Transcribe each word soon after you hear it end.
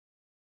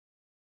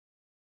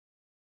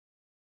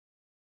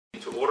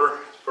To order.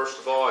 First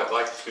of all, I'd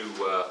like to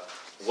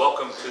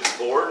welcome to the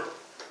board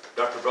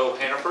Dr. Bo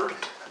Hannaford.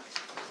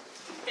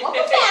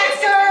 Welcome back,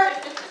 sir.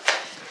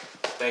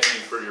 Thank you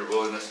for your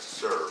willingness to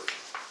serve.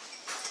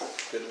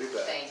 Good to be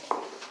back. Thank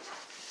you.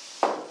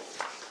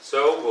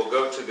 So we'll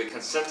go to the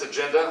consent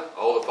agenda.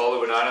 All the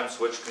following items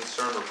which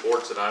concern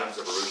reports and items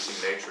of a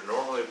routine nature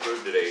normally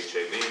approved at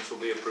AHA meetings will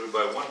be approved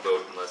by one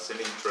vote unless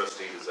any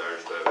trustee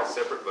desires to have a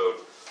separate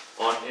vote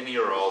on any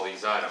or all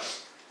these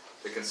items.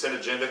 The consent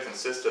agenda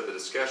consists of the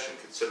discussion,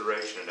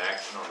 consideration, and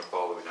action on the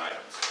following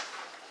items.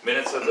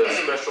 Minutes of the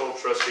special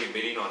trustee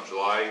meeting on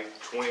July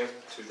 20th,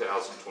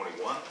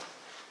 2021.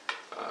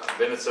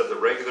 Minutes of the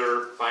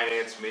regular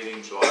finance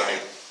meeting July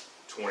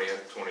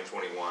 20th,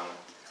 2021.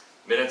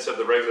 Minutes of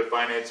the regular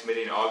finance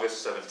meeting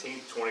August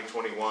 17th,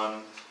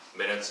 2021.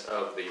 Minutes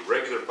of the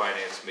regular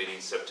finance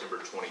meeting September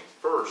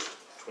 21st,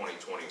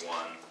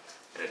 2021.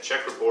 And a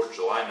check report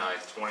July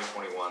 9th,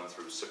 2021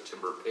 through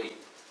September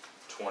 8th,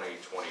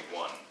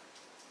 2021.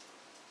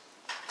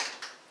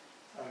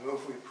 I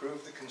move we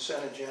approve the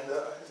consent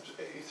agenda items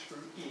A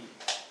through E.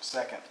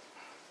 Second.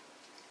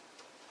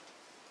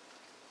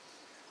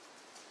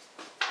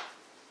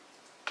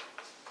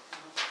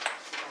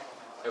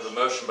 I have a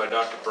motion by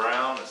Dr.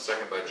 Brown, a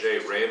second by Jay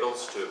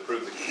Randalls to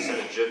approve the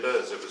consent agenda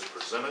as it was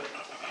presented.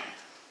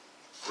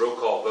 Roll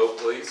call vote,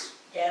 please.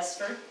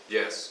 Gaspard,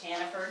 Yes.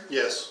 Hannaford,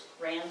 Yes.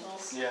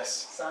 Randalls,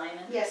 Yes.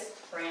 Simon, Yes.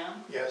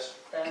 Brown, Yes.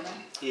 Bowman.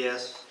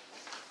 Yes.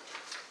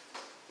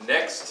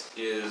 Next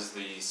is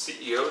the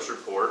CEO's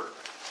report,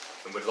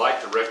 and would like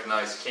to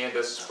recognize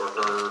Candace for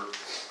her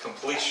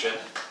completion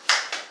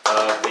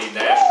of the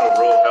National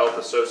Rural Health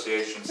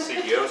Association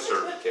CEO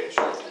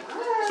certification.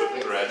 So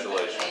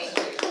congratulations. Thank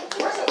you.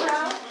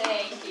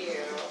 Thank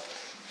you.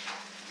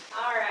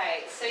 All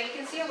right, so you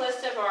can see a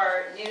list of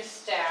our new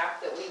staff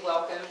that we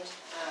welcomed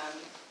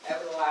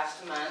over the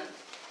last month.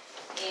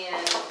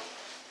 And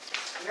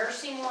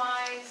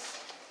nursing-wise,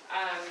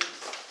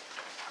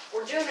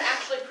 we're doing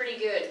actually pretty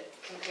good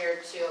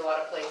compared to a lot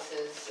of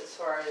places as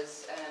far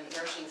as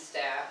nursing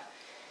staff.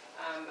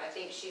 I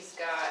think she's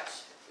got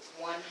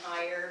one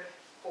hired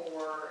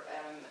for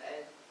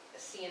a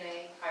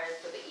CNA hired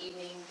for the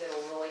evening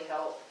that'll really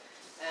help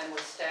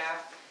with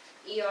staff.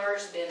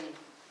 ER's been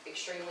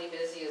extremely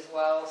busy as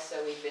well,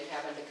 so we've been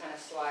having to kind of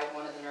slide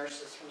one of the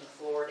nurses from the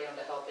floor down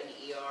to help in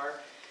the ER.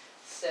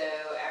 So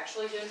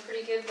actually doing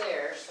pretty good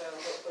there, so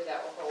hopefully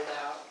that will hold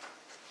out.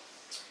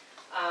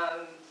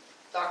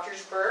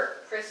 Doctors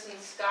Burke, Chris, and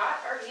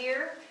Scott are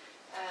here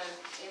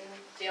in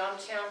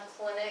downtown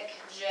clinic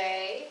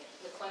J.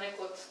 The clinic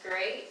looks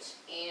great,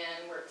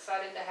 and we're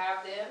excited to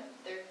have them.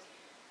 They're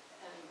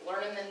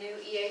learning the new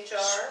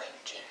EHR.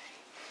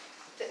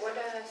 What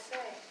did I say?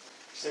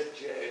 Said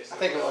Jay. I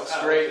think it looks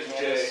great,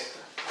 Candace.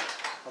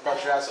 I thought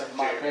you were asking for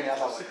my opinion. I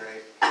thought it looked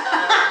great.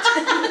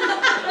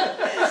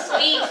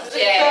 Sweet So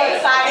J.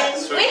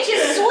 excited. Which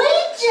is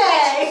Sweet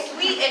Jay.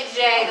 Sweet and J,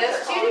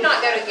 those two do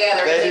not go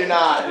together. They do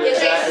not. You're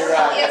exactly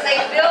right. It's a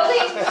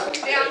building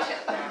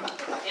downtown.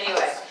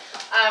 Anyway,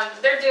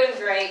 they're doing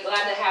great.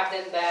 Glad to have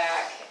them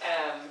back.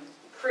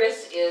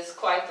 Chris is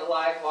quite the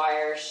live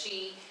wire.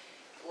 She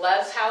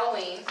loves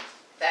Halloween.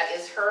 That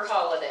is her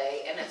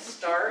holiday, and it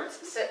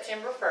starts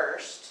September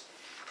 1st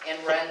and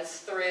runs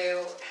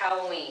through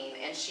Halloween.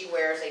 And she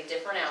wears a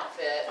different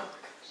outfit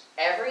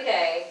every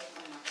day.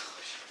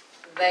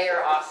 They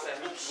are awesome.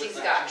 She's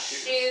got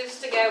shoes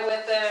to go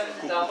with them,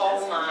 the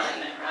whole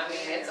nine. I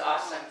mean, it's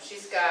awesome.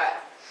 She's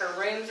got, her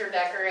rooms are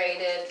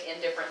decorated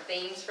in different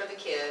themes for the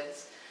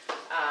kids.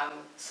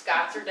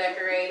 Scott's are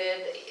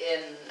decorated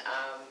in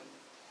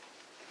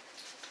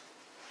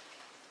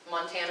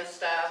Montana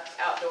stuff,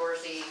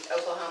 outdoorsy,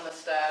 Oklahoma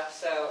stuff,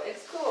 so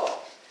it's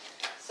cool.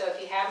 So if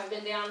you haven't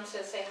been down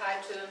to say hi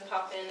to them,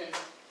 pop in and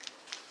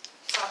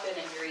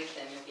greet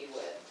them if you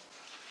would.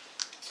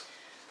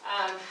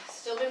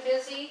 Still been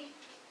busy.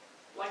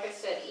 Like I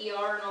said,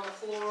 ER and on the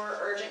floor,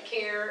 urgent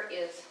care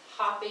is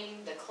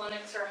hopping. The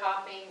clinics are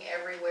hopping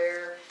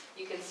everywhere.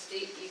 You can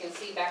see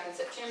back in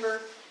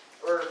September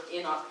or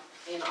in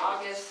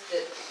August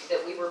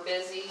that we were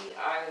busy.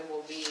 I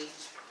will be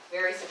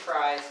very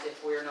surprised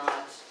if we're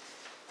not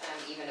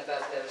even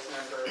above those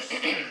numbers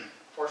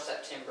for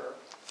September.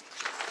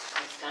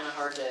 It's kind of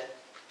hard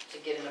to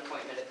get an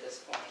appointment at this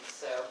point.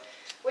 So,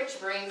 which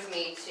brings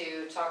me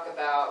to talk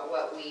about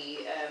what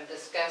we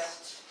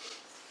discussed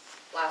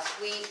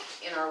last week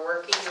in our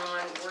working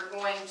on. We're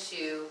going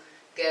to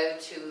go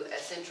to a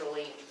central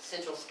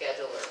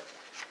scheduler,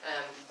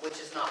 which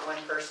is not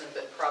one person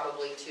but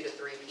probably 2 to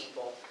 3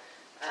 people,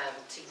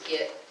 to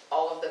get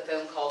all of the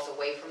phone calls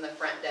away from the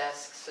front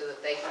desk so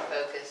that they can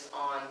focus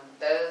on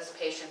those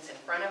patients in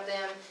front of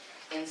them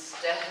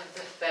instead of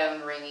the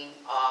phone ringing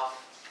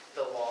off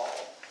the wall.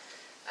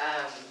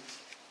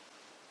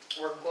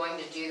 We're going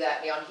to do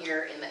that down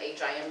here in the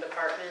HIM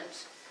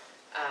department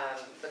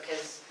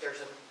because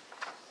there's a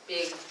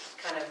big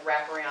kind of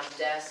wraparound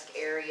desk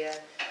area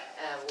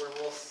where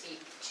we'll see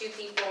 2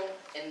 people,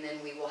 and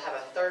then we will have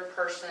a 3rd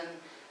person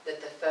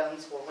that the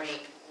phones will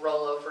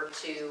roll over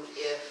to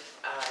if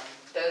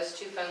those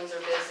 2 phones are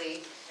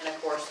busy, and of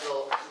course,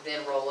 they'll then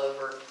roll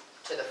over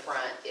to the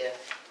front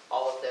if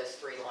all of those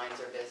 3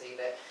 lines are busy.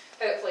 But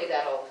hopefully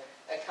that'll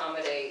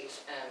accommodate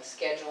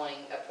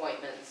scheduling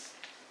appointments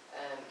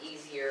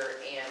easier,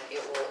 and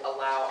it will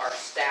allow our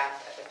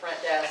staff at the front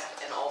desk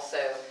and also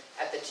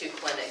at the 2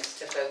 clinics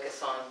to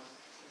focus on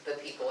the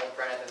people in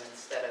front of them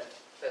instead of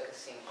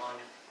focusing on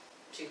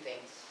 2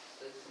 things,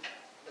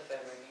 the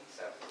phone ringing.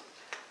 So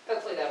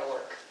hopefully that'll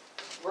work.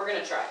 We're going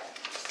to try it.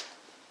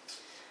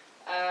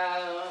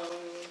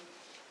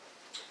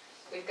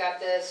 We've got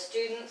the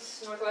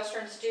students,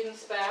 Northwestern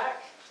students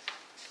back,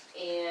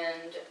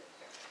 and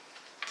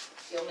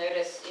you'll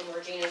notice in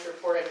Regina's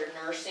report under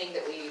nursing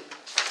that we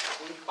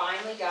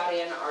finally got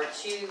in our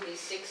 2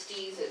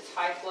 V60s. It's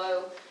high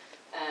flow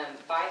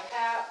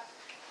BiPAP.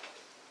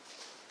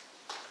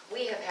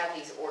 We have had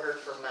these ordered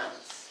for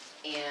months,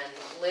 and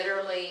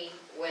literally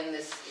when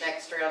this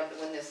last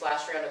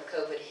round of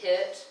COVID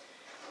hit,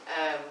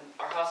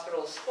 our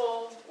hospital was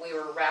full. We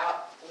were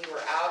out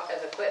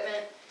of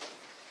equipment,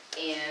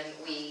 and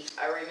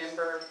I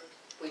remember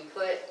we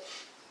put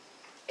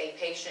a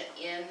patient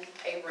in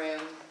a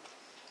room,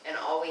 and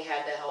all we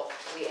had a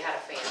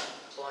fan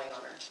blowing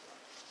on her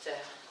to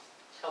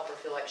help her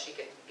feel like she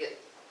could get,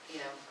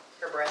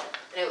 her breath.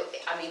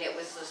 And it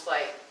was just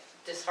like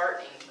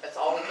disheartening. That's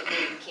all we could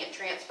do. You can't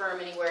transfer them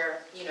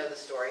anywhere. You know the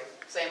story.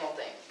 Same old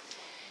thing.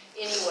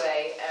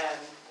 Anyway,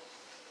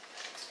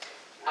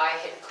 I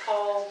had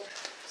called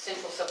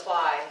Central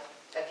Supply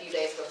a few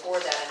days before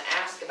that and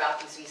asked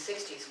about these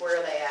V60s. Where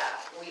are they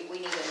at? We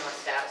need to know a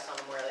status on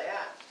them. Where are they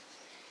at?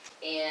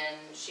 And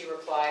she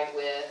replied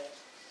with,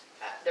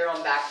 they're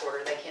on back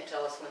order. They can't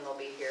tell us when they'll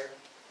be here.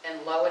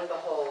 And lo and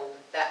behold,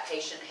 that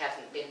patient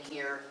hasn't been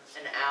here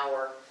an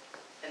hour,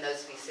 and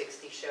those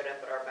V60s showed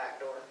up at our back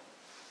door.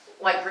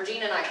 Like,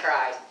 Regina and I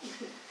cried.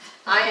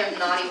 I am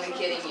not even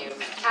kidding you.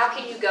 How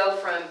can you go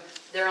from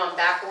they're on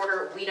back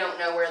order, we don't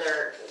know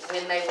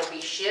when they will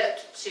be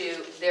shipped,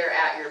 to they're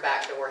at your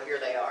back door, here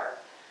they are.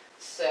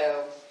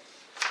 So,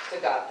 it's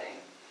a God thing,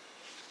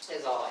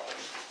 is all I can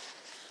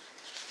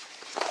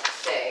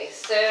say.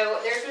 So,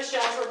 there's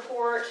Michelle's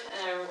report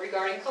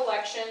regarding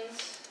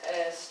collections.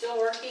 Still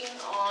working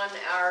on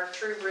our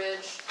True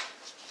Bridge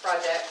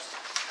project.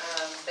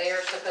 They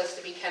are supposed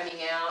to be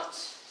coming out.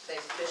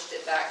 They've pushed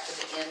it back to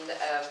the end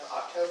of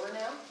October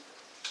now.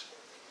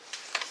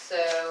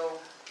 So,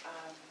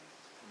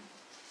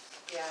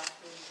 yeah,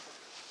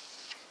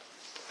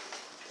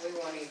 we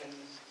won't even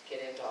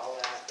get into all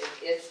that.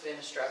 It's been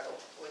a struggle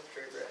with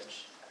True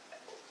Bridge.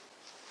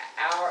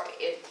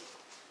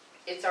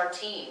 It's our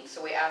team,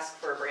 so we asked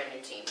for a brand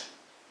new team.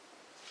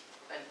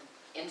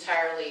 And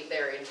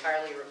they're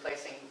entirely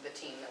replacing the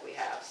team that we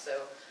have. So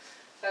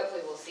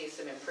hopefully we'll see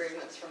some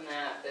improvements from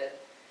that, but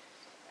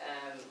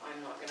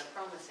I'm not going to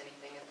promise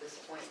anything at this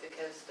point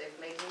because they've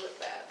made me look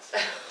bad. So.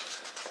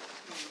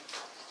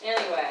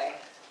 Anyway,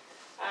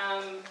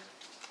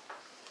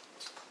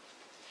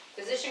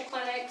 physician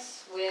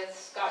clinics with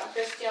Scott and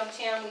Chris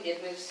downtown. We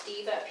did move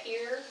Steve up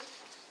here.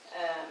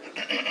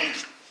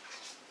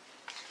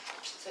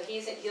 So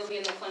he'll be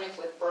in the clinic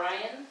with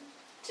Brian.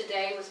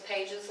 Today was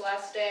Paige's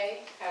last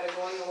day. Had a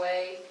going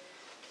away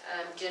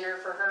dinner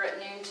for her at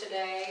noon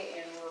today,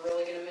 and we're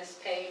really going to miss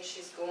Paige.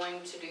 She's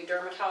going to do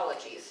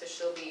dermatology, so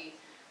she'll be,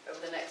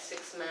 over the next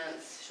 6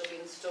 months, she'll be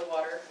in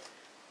Stillwater,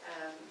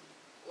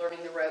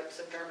 learning the ropes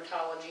of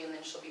dermatology, and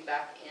then she'll be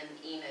back in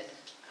Enid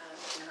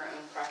in her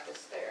own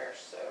practice there,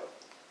 so,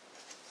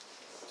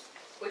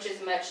 which is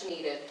much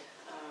needed.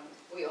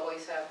 We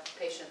always have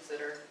patients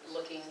that are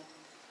looking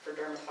for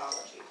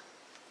dermatology.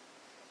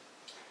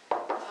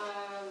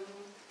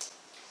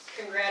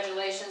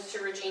 Congratulations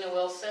to Regina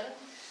Wilson.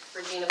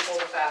 Regina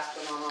pulled a fast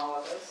one on all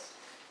of us.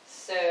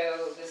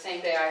 So the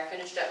same day I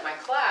finished up my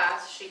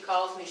class, she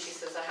calls me, she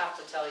says, I have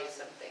to tell you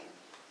something.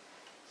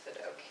 I said,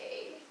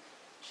 okay.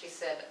 She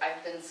said,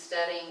 I've been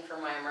studying for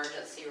my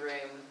emergency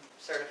room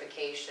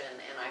certification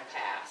and I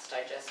passed.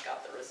 I just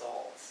got the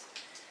results.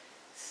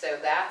 So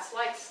that's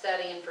like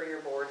studying for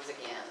your boards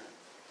again.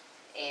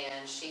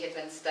 And she had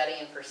been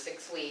studying for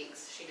 6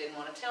 weeks. She didn't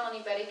want to tell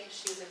anybody because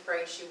she was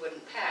afraid she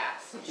wouldn't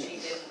pass. And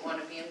she didn't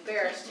want to be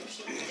embarrassed if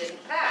she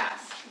didn't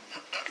pass.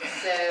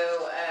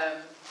 So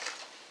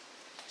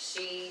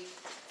she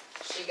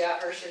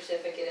got her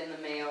certificate in the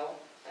mail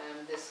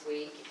this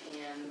week,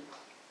 and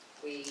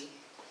we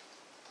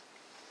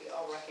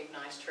all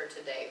recognized her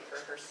today for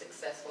her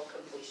successful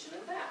completion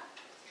of that.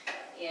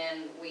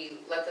 And we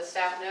let the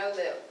staff know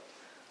that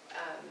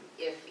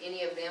if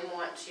any of them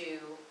want to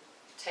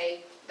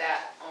take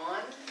that on,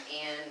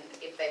 and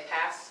if they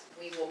pass,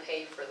 we will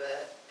pay for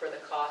the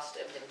cost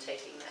of them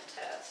taking that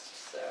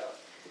test. So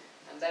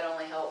that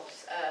only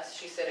helps us.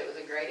 She said it was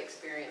a great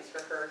experience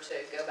for her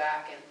to go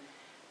back and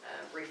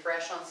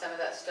refresh on some of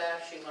that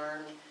stuff. She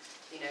learned,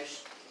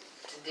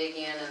 to dig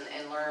in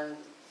and learn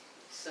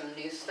some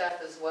new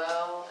stuff as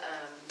well.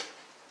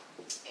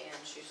 And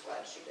she's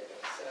glad she did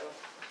it. So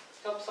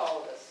helps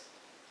all of us.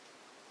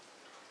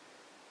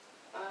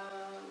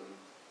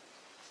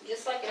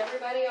 Just like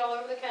everybody all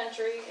over the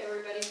country,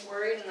 everybody's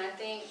worried, and I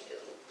think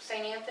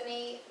St.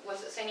 Anthony,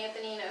 was it St.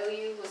 Anthony and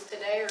OU was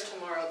today or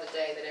tomorrow the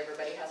day that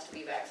everybody has to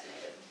be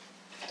vaccinated?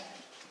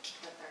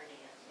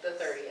 The 30th.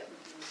 The 30th.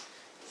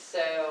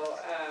 So,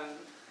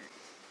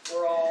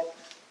 we're all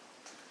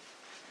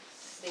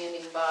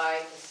standing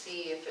by to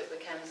see if it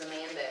becomes a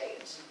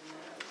mandate.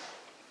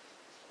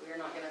 We're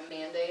not gonna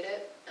mandate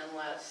it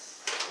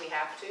unless we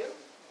have to.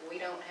 We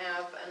don't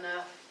have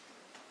enough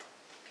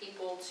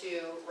people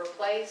to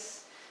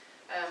replace.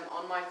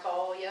 On my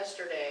call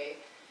yesterday,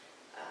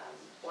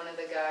 one of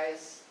the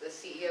guys, the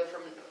CEO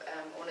from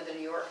one of the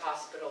New York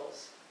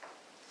hospitals,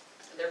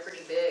 they're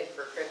pretty big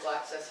for critical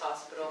access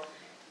hospital.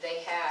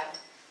 They had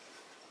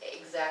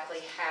exactly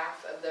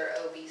half of their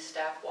OB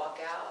staff walk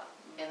out,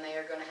 and they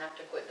are going to have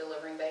to quit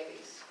delivering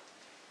babies.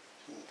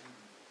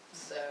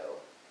 So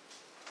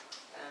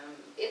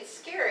it's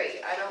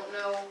scary. I don't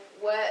know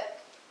what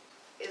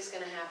is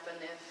going to happen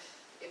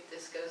if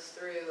this goes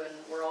through, and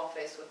we're all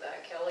faced with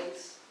that.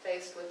 Kelly's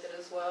faced with it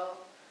as well,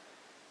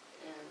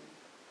 and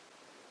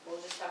we'll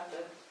just have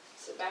to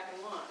sit back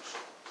and watch.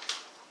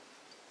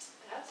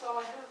 That's all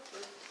I have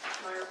for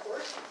my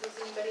report. Does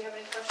anybody have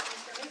any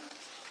questions for me?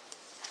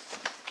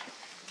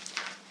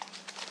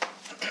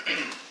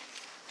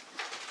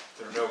 If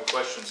there are no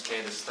questions,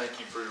 Candace, thank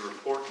you for your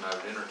report, and I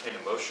would entertain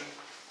a motion.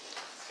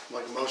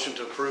 Make a motion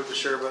to approve the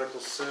Share Medical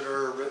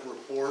Center written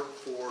report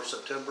for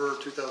September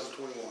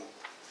 2021.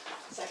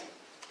 Second.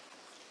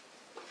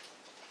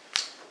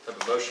 I have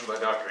a motion by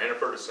Dr.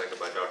 Hannaford, a second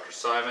by Dr.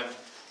 Simon,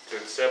 to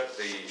accept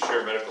the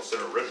Share Medical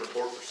Center written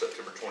report for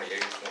September 28,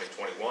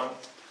 2021.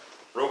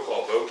 Roll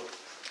call vote,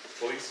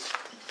 please.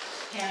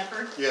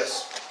 Hannaford,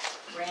 Yes.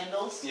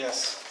 Randalls,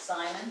 Yes.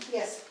 Simon,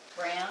 Yes.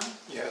 Brown,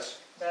 Yes.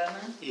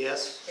 Bowman,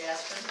 Yes.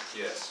 Jasper.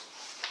 Yes.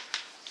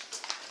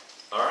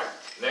 All right,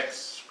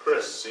 next,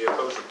 Chris,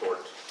 CFO's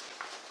report.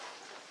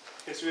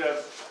 Okay, so we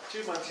have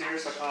 2 months here,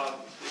 so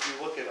if you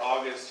look at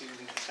August, you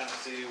can kind of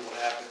see what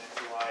happened in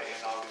July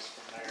and August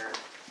from there.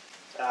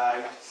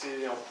 You can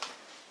see,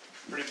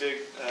 pretty big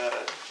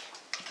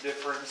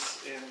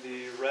difference in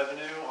the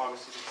revenue.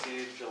 Obviously, you can see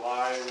in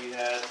July we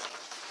had,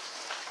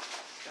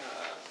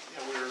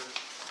 we were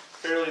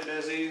fairly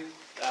busy.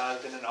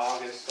 Then in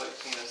August, like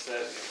Tina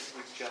said,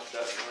 we jumped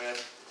up and we had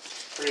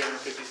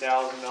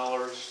 $350,000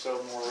 or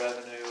so more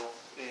revenue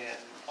in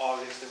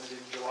August than we did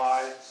in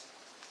July.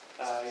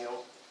 A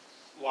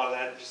lot of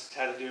that just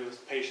had to do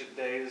with patient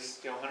days.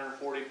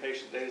 140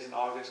 patient days in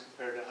August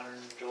compared to 100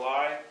 in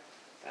July.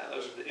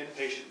 Those are the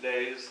inpatient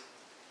days.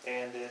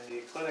 And then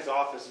the clinic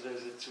office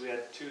visits, we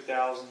had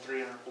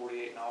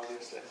 2,348 in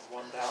August and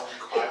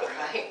 1,500.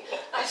 Right.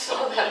 I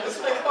saw that. I was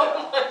like,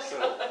 oh my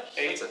So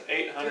That's a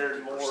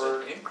 800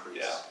 more, 50%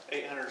 increase. yeah,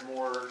 800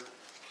 more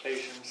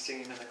patients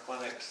seen in the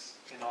clinics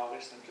in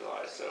August and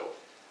July. So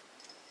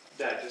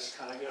that just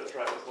kind of goes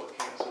right with what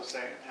Candace was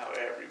saying, how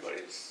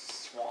everybody's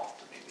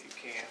swamped. I mean, you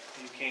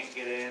can't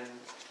get in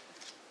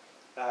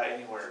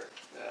anywhere.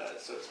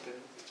 So it's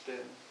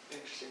been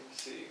interesting to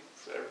see.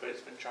 So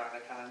everybody's been trying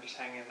to kind of just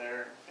hang in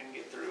there and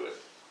get through it.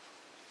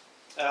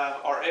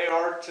 Our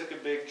AR took a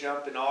big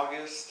jump in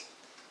August.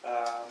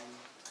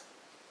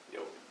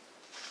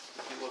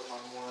 If you look on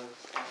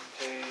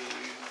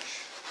page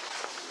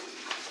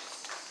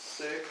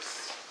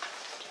 6,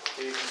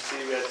 you can see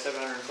we had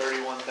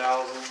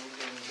 $731,000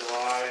 in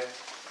July,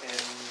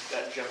 and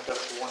that jumped up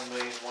to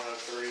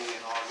 $1,103,000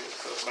 in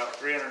August. So it's about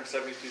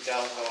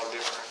 $372,000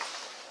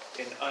 difference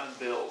in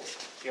unbilled.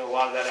 A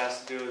lot of that has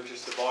to do with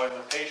just the volume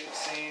of patients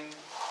seen.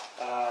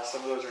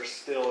 Some of those are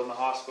still in the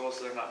hospital,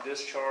 so they're not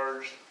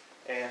discharged.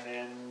 And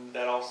then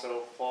that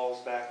also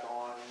falls back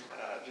on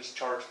just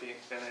charts being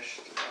finished.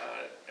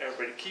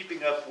 Everybody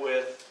keeping up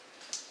with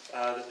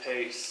the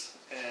pace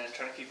and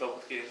trying to keep up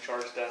with getting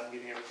charts done and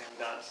getting everything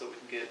done so we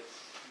can get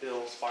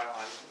bills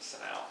finalized and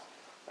sent out.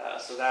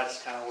 So that's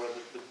kind of where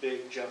the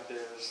big jump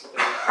is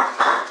when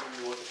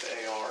you look at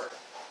the AR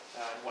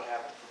and what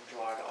happened from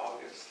July to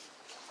August.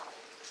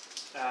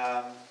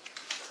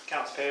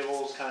 Accounts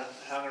payables kind of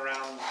hung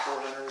around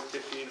 $450,000 to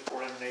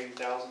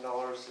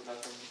 $480,000, so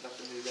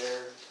nothing new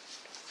there.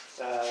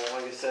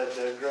 Like I said,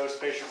 the gross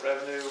patient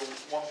revenue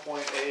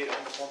 1.8,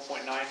 almost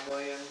 1.9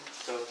 million,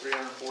 so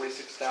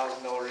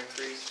 $346,000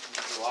 increase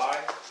from July.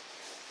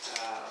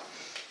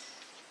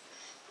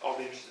 I'll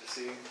be interested to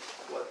see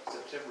what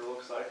September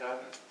looks like. I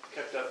haven't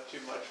kept up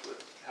too much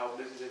with how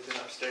busy they've been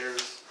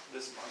upstairs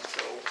this month,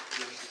 so I'm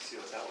interested to see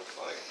what that looks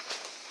like.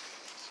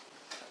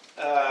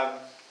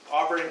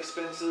 Operating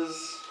expenses,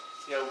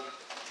 a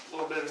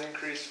little bit of an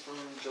increase from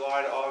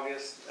July to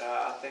August.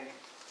 I think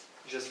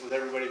just with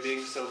everybody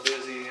being so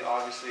busy,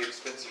 obviously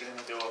expenses are going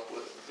to go up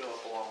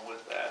along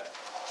with that.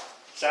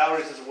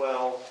 Salaries as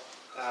well.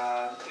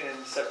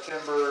 In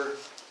September,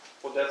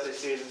 we'll definitely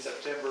see it in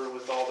September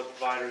with all the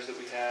providers that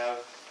we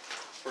have.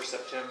 For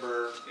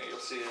September, you'll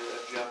see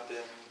a jump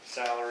in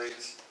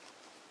salaries.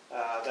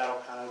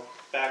 That'll kind of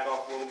back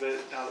off a little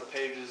bit now that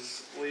Paige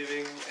is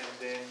leaving, and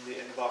then the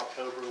end of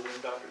October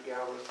when Dr.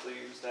 Galbraith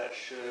leaves, that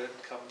should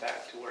come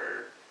back to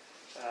where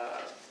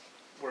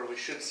we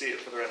should see it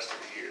for the rest of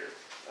the year,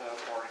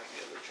 barring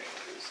any other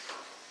changes.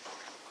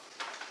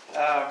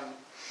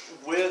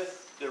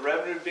 with the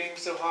revenue being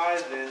so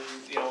high, then,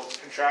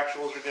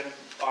 contractuals are gonna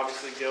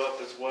obviously go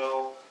up as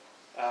well.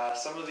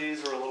 Some of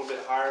these are a little bit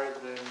higher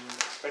than,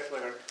 especially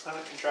like our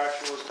clinic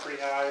contractual is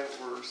pretty high.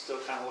 We're still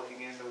kind of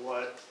looking into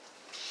what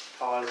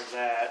caused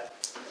that.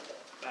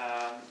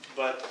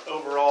 But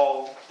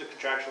overall, the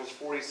contractual is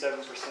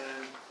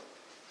 47%.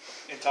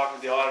 In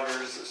talking to the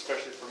auditors,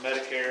 especially for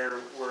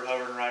Medicare, we're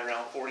hovering right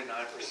around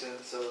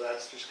 49%, so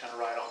that's just kind of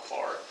right on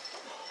par.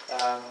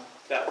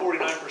 That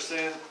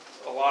 49%,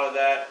 a lot of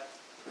that,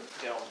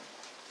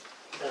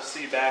 we'll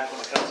see back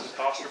when it comes to the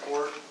cost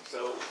report.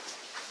 So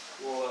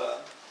we'll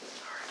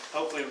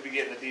hopefully we'll be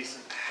getting a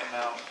decent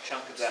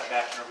chunk of that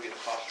back whenever we get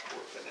the cost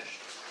report finished.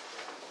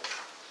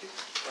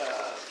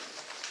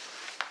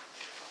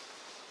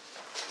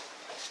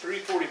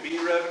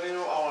 340B revenue,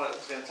 I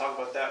was going to talk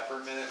about that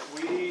for a minute.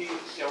 We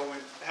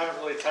haven't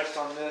really touched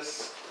on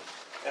this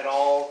at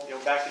all.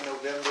 Back in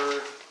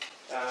November,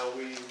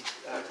 we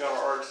got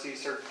our RC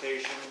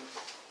certification,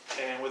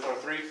 and with our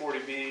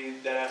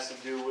 340B, that has to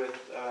do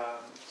with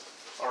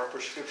our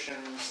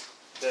prescriptions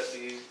that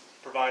the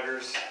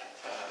providers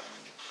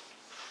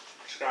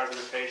prescribe to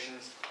their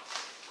patients.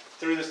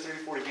 Through this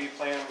 340B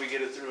plan, we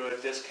get it through a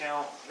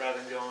discount rather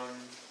than going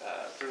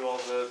through all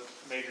the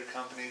major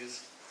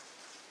companies.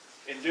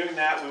 In doing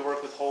that, we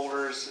work with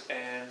holders,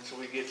 and so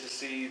we get to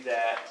see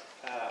that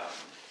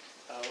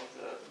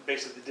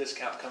basically the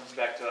discount comes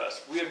back to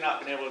us. We have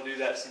not been able to do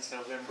that since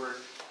November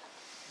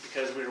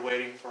because we were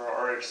waiting for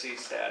our RHC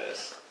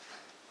status.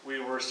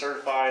 We were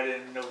certified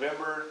in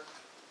November.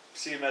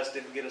 CMS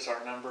didn't get us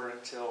our number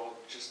until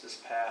just this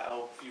past,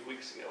 a few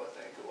weeks ago,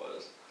 I think it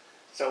was.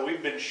 So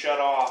we've been shut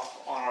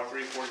off on our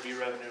 340B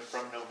revenue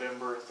from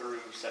November through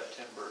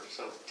September.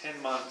 So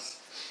 10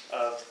 months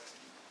of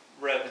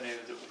revenue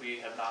that we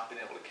have not been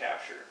able to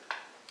capture.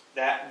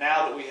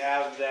 Now that we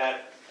have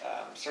that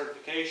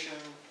certification,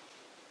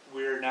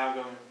 we're now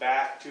going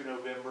back to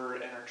November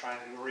and are trying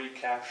to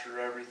recapture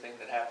everything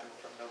that happened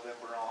from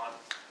November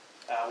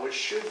on, which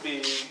should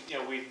be,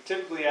 we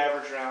typically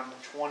average around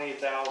 $20,000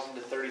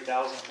 to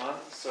 $30,000 a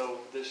month, so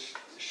this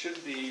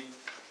should be,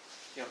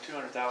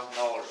 $200,000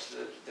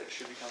 that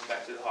should be coming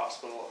back to the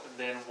hospital. And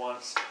then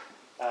once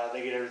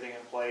they get everything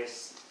in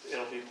place,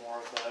 it'll be more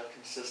of a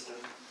consistent,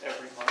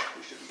 every month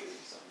we should be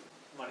getting some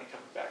money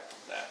coming back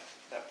from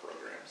that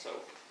program. So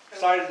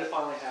excited to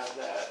finally have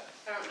that.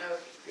 I don't know,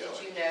 did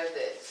you know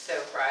that, so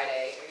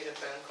Friday, I get a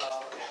phone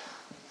call,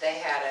 they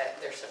had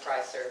their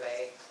surprise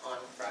survey on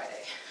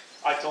Friday.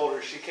 I told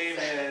her, she came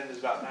in, it was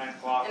about 9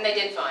 o'clock. And they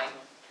did fine.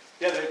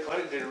 Yeah, the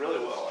clinic did really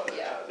well.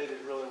 Yeah. They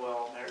did really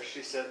well in there.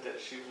 She said that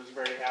she was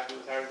very happy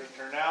with how everything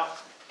turned out.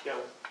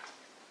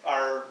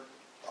 Our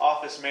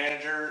office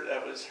manager,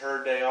 that was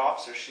her day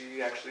off, so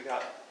she actually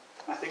got,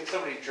 I think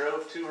somebody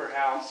drove to her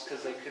house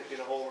because they couldn't get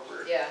a hold of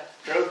her. Yeah.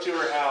 Drove to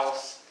her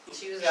house.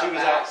 She was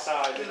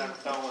outside, didn't have a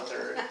phone with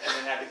her, and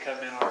then had to come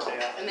in our day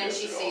off. And then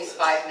she sees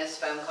 5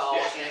 missed phone calls,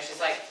 she's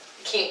like,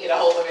 can't get a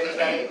hold of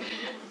anybody.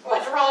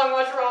 What's wrong,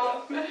 what's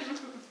wrong?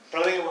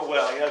 But I think it went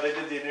well. They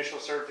did the initial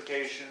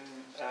certification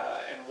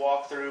and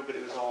walkthrough, but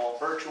it was all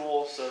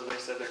virtual, so they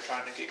said they're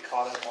trying to get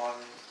caught up on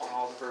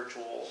all the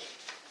virtual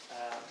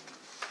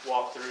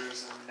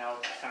walkthroughs, and now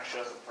kind of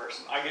show them in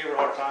person. I gave her a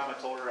hard time.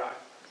 I told her,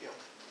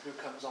 who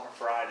comes on a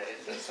Friday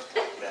and does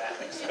something like that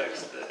and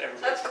expects that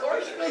everybody's Of going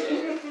course to we be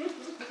there. do.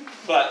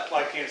 But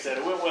like Kim said,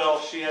 it went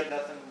well. She had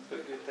nothing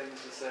but good things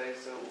to say,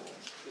 so we'll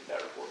get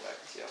that report back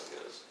and see how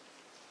it goes.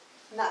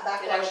 Not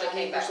back It actually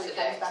came back usually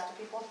today. comes back to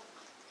people.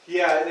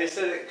 Yeah, they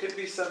said it could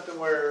be something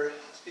where,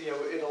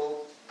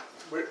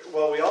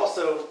 we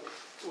also,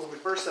 when we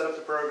first set up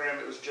the program,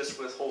 it was just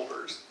with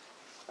holders.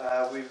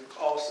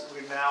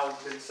 We've now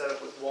been set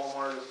up with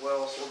Walmart as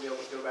well, so we'll be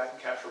able to go back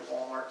and capture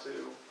Walmart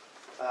too.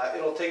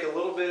 It'll take a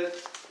little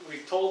bit.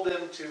 We've told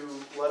them to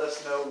let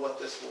us know what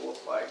this will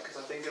look like, because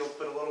I think it'll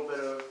put a little bit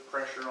of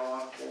pressure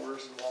on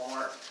holders and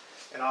Walmart,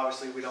 and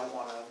obviously we don't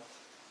want to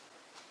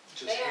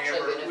just They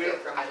hammer. actually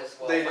benefit from it as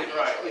well. They did,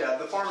 right, financially. yeah,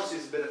 the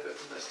pharmacies benefit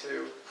from this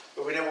too,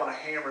 but we didn't want to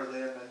hammer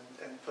them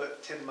and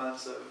put 10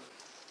 months of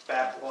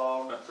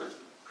backlog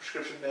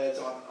prescription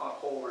meds on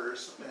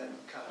holders and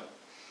kind of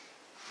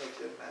make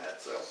them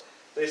mad. So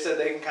they said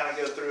they can kind of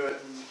go through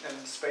it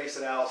and space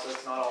it out so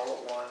it's not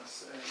all at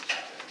once. And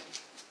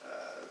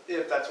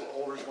if that's what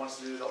holders wants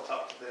to do, they'll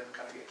talk to them,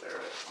 kind of get their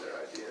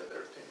idea,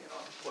 their opinion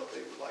on what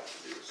they would like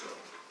to do. So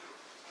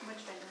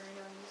Which vendor are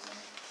you using?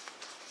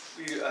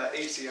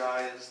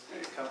 ACI is the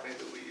company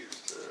that we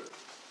use to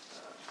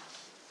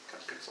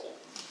kind of consult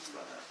and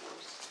run that for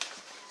us.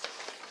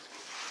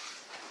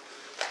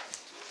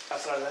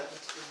 Outside of that,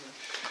 that's pretty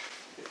much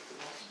it for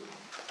the hospital.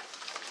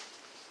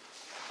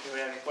 Do we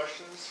have any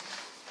questions?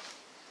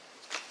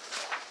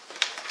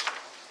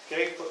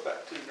 Okay, flip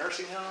back to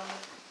nursing home.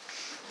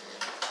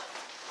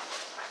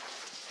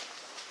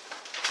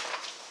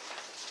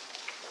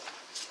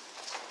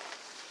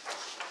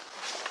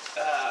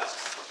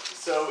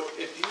 So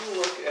if you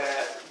look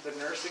at the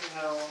nursing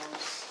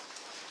homes,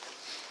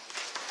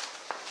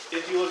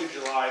 if you look at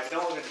July, if you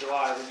don't look at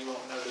July, then you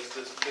won't notice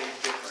this big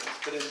difference.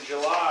 But in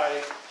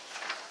July,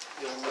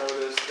 you'll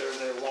notice there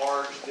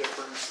a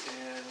difference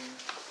in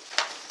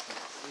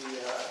the,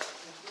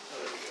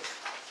 there we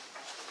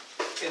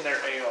go, in their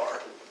AR.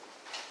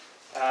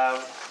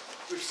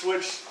 We've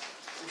switched,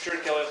 I'm sure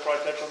Kelly will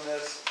probably touch on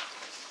this.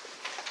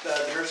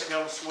 The nursing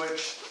home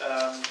switched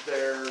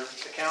their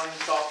accounting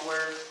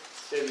software.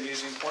 They were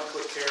using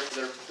point-click care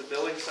for the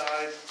billing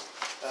side.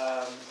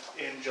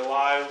 In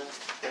July,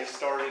 they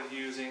started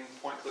using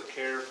point-click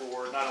care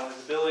for not only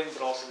the billing,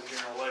 but also the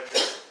general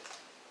ledger.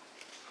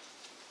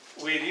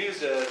 We had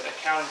used an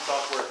accounting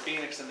software,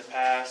 Phoenix, in the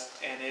past,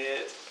 and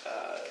it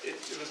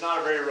was not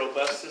a very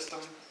robust system.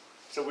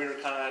 So we were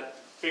kind of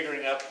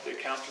figuring out the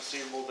accounts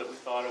receivable that we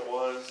thought it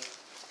was.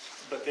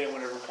 But then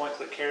whenever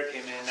point-click care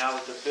came in, now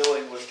that the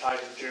billing was tied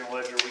to the general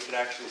ledger, we could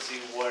actually see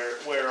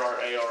where our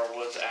AR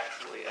was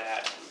actually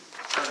at.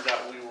 Turns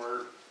out we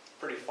were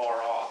pretty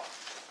far off.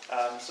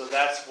 So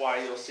that's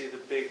why you'll see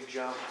the big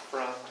jump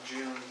from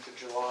June to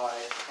July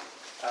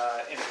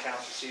in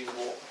accounts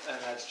receivable, and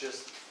that's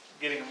just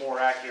getting a more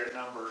accurate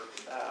number.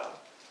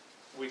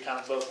 We kind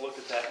of both looked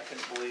at that and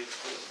couldn't believe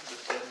that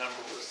the number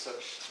was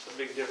such a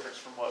big difference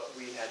from what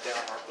we had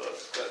down our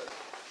books. But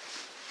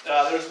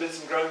there's been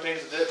some growing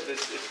pains with it, but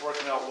it's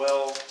working out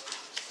well.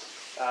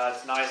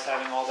 It's nice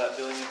having all that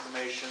billing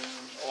information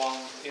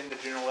along in the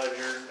general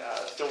ledger.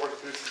 Still working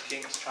through some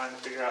kinks, trying to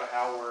figure out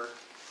how we're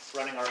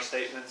running our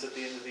statements at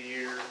the end of the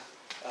year.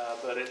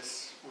 But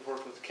we've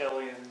worked with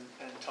Kelly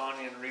and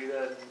Tanya and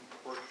Rita, and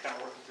we're kind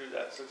of working through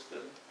that. So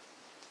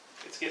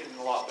it's getting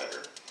a lot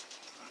better.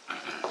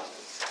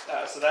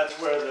 So that's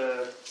where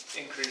the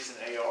increase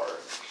in AR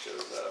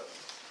shows up.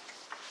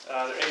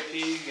 Their AP,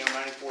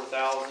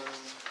 94,000.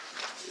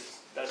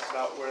 That's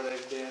about where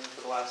they've been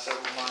for the last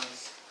several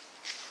months.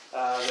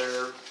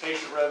 Their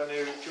patient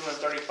revenue,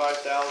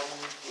 235,000,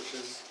 which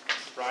is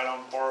right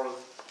on par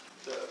with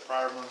the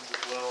prior months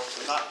as well.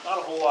 So not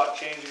a whole lot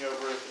changing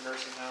over at the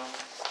nursing home.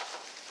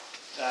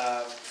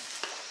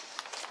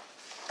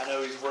 I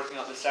know he's working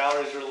on the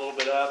salaries are a little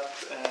bit up,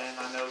 and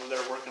I know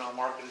they're working on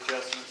market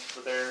adjustments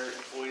for their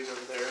employees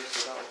over there,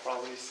 so that'll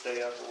probably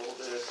stay up a little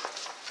bit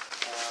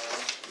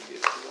once we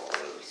get through all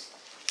those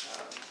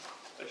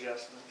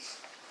adjustments.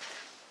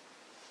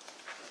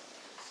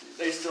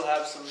 They still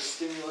have some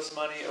stimulus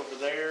money over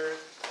there.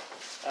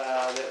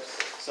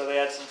 So they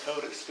had some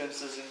code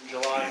expenses in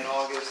July and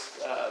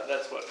August.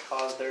 That's what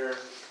caused their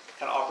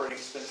kind of operating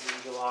expenses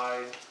in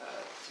July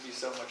to be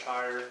so much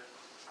higher.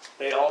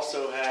 They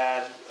also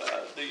had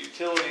the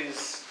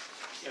utilities.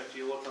 If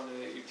you look on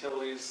the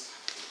utilities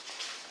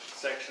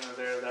section of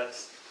there,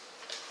 that's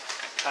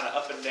kind of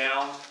up and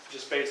down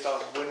just based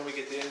off of when we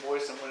get the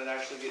invoice and when it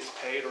actually gets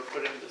paid or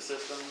put into the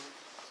system.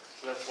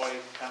 So that's why you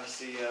can kind of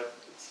see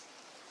it's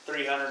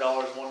 $300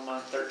 one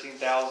month,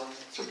 $13,000.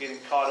 So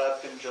getting caught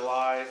up in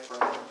July from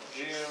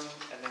June,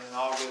 and then in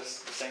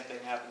August the same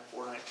thing happened,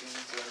 419.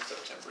 So in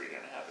September you're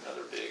going to have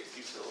another big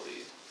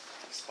utility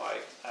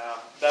spike.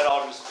 That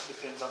all just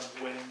depends on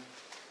when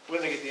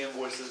they get the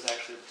invoices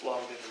actually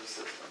logged into the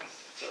system.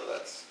 So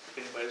that's, if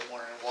anybody's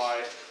wondering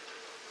why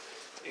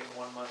in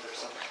one month they're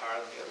so much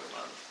higher than the other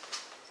month.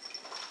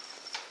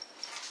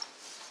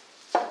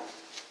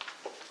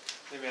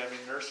 Anybody have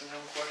any nursing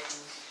home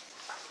questions?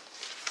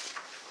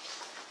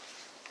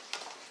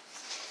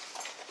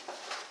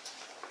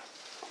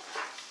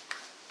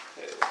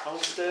 Okay,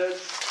 homestead.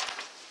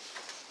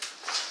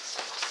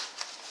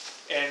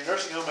 And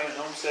nursing home and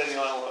homesteading,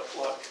 I'll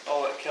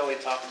let Kelly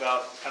talk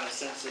about kind of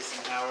census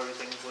and how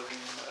everything's looking,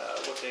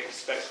 what they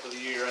expect for the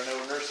year. I know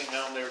nursing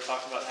home, they were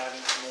talking about having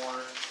some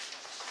more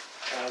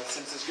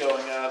census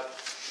going up,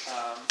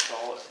 so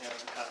I'll let him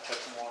kind of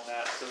touch more on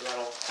that. So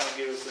that'll kind of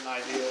give us an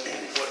idea of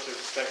what to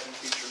expect in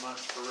future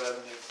months for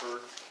revenue for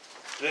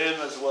them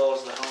as well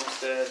as the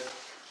homestead,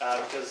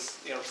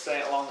 because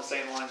staying along the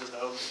same lines of the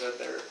homestead,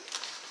 they're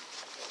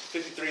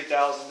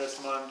 53,000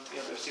 this month,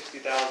 there's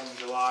 60,000 in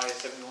July,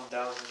 71,000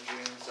 in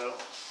June. So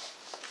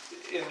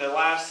in the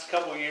last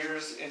couple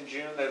years in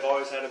June, they've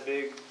always had a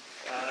big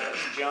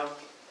jump.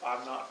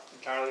 I'm not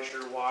entirely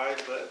sure why,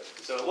 but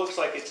so it looks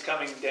like it's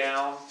coming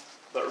down,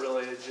 but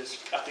really it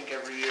just, I think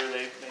every year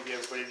maybe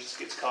everybody just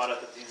gets caught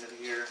up at the end of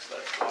the year, so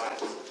that's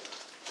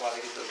why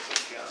they get those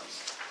big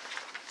jumps.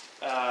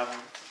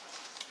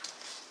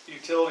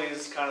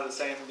 Utilities, kind of the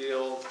same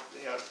deal.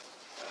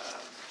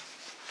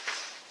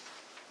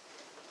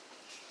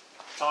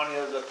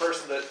 Tanya, the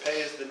person that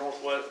pays the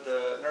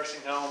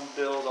nursing home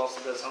bills, also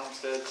does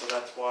homestead, so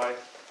that's why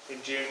in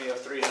June you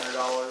have $300,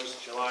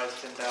 July is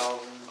 $10,000,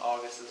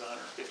 August is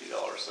 $150.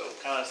 So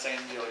kind of the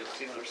same deal. You'll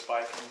see another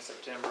spike in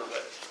September,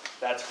 but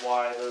that's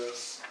why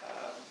it's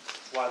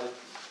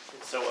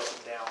so up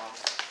and down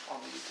on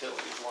the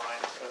utilities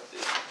line of the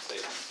income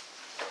statement.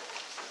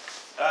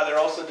 They're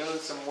also doing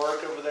some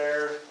work over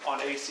there on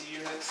AC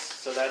units,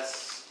 so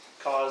that's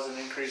caused an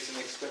increase in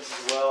expense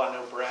as well. I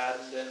know Brad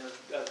and them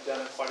have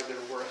done quite a bit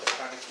of work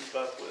trying to keep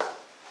up with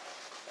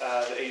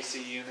the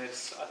AC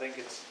units. I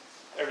think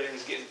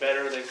everything's getting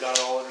better. They've got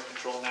it all under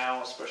control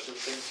now, especially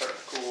with things starting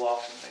to cool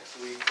off in next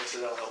week.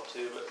 Hopefully that'll help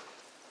too. But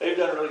they've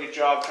done a really good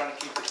job trying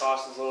to keep the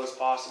cost as low as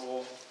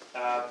possible.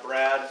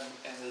 Brad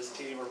and his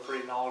team are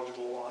pretty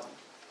knowledgeable on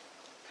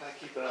kind of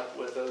keeping up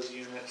with those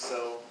units,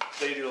 so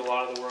they do a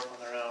lot of the work on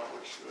their own,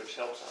 which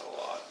helps out a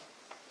lot.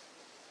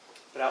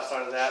 But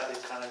outside of that,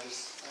 they've kind of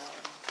just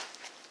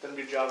done a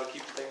good job of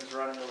keeping things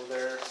running over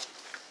there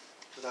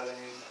without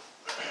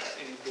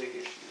any big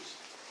issues.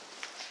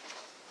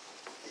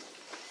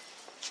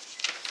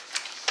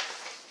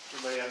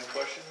 Anybody have any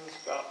questions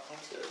about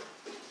Homestead?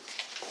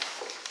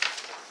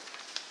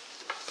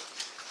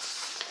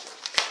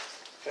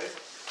 Okay.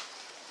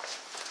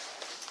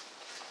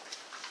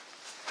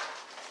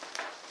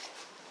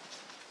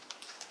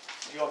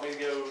 Do you want me to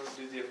go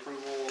do the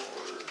approval,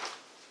 or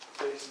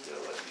Jason to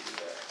let you do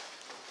that?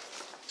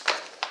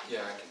 Yeah,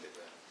 I can do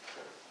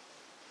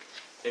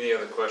that. Any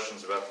other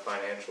questions about the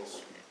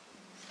financials?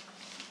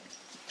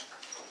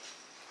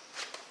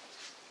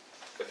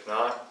 If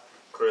not,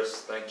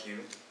 Chris, thank you.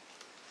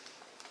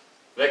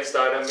 Next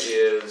item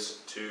is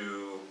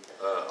to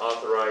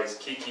authorize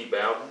Kiki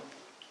Bowden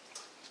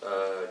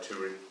to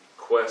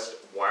request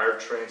wire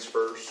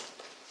transfers.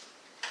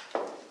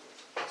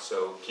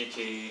 So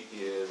Kiki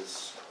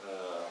is,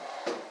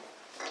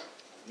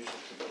 usually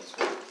Kiki's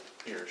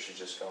here, she's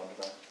just gone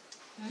tonight.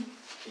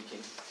 Kiki,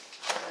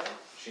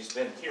 she's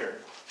been here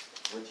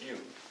with you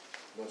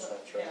most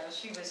nights, right? Yeah,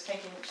 she was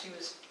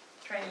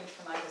training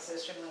for my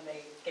position when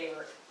they gave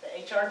her the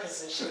HR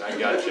position. I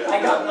gotcha.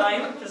 I got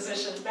my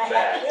position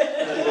back.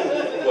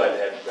 What,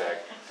 head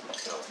back?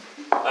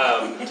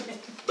 No.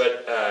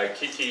 But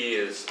Kiki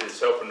is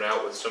helping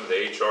out with some of the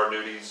HR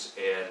duties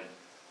and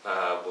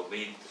will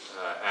need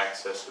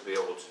access to be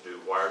able to do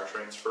wire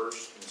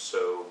transfers. And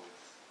so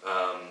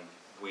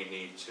we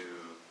need to,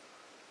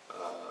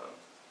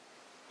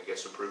 I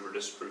guess, approve or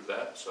disapprove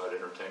that. So I'd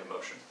entertain a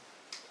motion.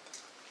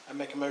 I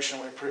make a motion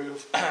we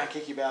approve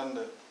Kiki Bowden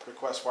to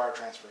request wire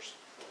transfers.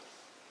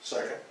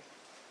 Second.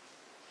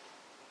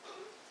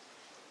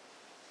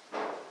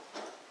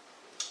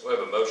 We have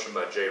a motion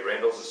by Jay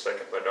Randalls, a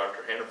second by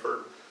Dr.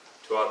 Hannaford,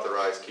 to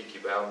authorize Kiki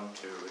Bowden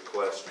to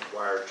request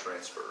wire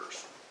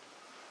transfers.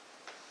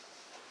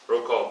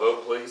 Roll call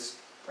vote, please.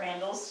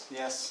 Randalls,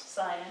 Yes.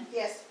 Simon,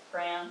 Yes.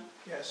 Brown,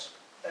 Yes.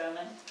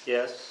 Bowman,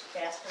 Yes.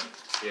 Casper,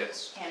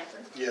 Yes.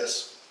 Hannaford.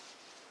 Yes.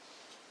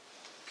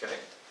 Okay.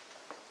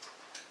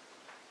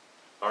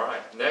 All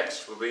right,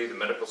 next will be the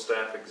Medical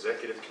Staff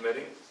Executive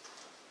Committee.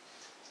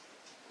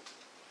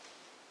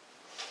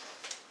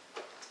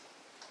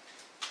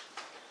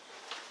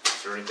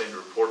 Is there anything to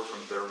report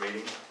from their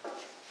meeting? I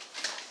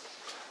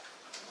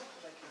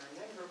can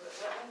remember, but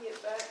let me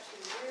get back to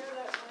where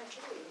that might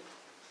be.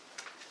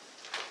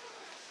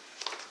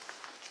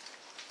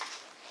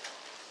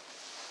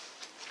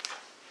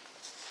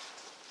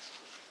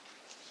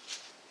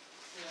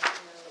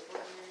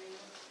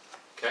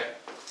 Okay,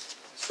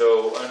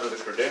 so under the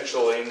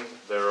credentialing,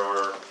 there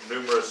are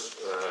numerous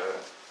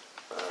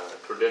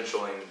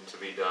credentialing to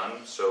be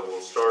done. So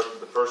we'll start,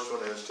 the first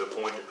one is to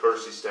appoint to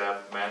courtesy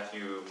staff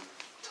Matthew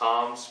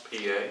Toms,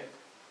 PA.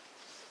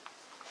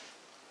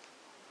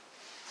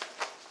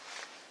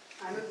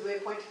 I move we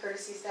appoint to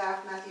courtesy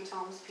staff Matthew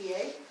Toms,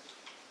 PA.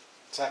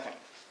 Second.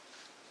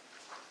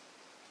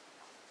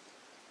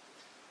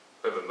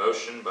 We have a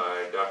motion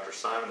by Dr.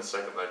 Simon, a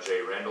second by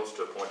Jay Randalls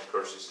to appoint to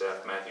courtesy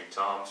staff Matthew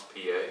Toms,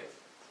 PA.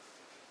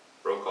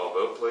 Roll call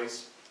vote,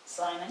 please.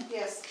 Simon,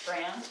 Yes.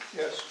 Brown,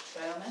 Yes.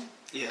 Bowman,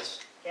 Yes.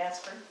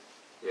 Casper,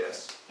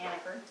 Yes.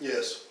 Hannaford,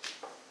 Yes.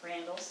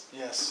 Randalls.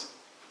 Yes.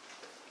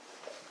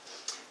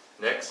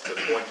 Next,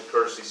 appoint to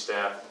courtesy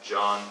staff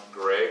John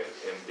Gregg,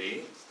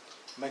 MD.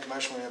 Make a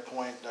motion we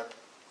appoint,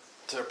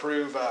 to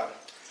approve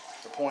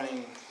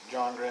appointing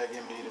John Gregg,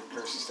 MD, to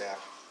courtesy staff,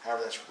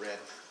 however that's read.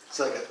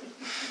 Second.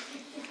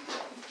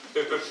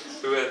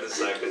 Who had the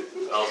second?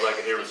 All I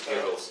could hear was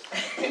giggles.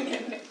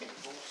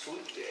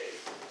 Sweet Jay.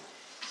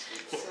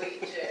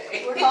 Sweet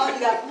Jay. We're calling you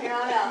that from here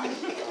on out.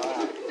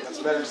 That's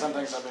better than some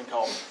things I've been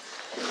called.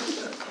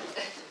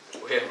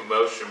 We have a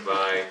motion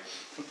by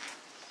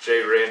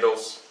Jay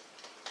Randalls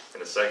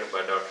and a second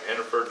by Dr.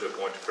 Hannaford to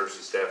appoint to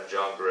courtesy staff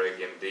John Gregg,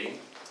 MD.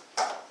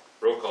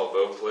 Roll call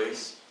vote,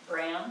 please.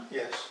 Brown,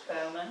 Yes.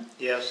 Bowman,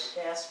 Yes.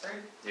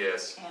 Casper,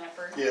 Yes.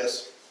 Hannaford,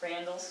 Yes.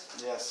 Randalls,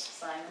 Yes.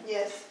 Simon.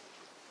 Yes.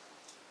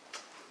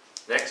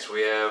 Next,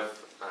 we have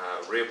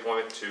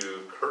reappointment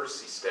to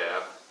courtesy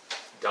staff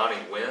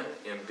Donnie Wynn,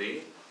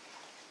 MD.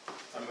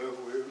 I move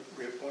we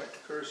reappoint to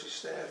courtesy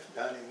staff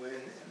Donnie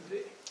Wynn,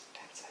 MD.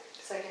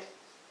 Second.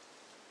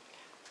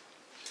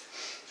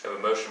 We have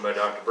a motion by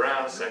Dr.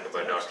 Brown, a second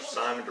by Dr.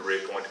 Simon to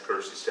reappoint to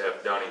courtesy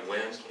staff Donnie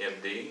Wynn,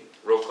 MD.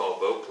 Roll call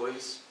vote,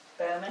 please.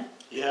 Bowman,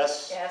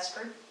 Yes.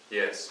 Casper,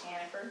 Yes.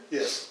 Hannaford,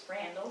 Yes.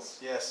 Randalls,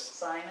 Yes.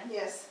 Simon,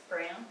 Yes.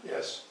 Brown.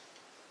 Yes.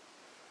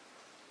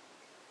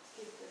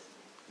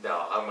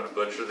 Now, I'm going to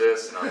butcher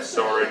this, and I'm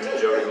sorry to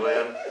Jody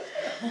Lynn.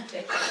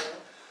 Aquino.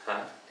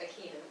 Huh?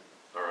 Aquino.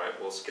 All right,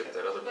 we'll skip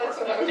that other That's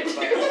part. what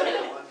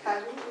I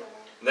would do.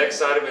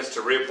 Next item is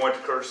to reappoint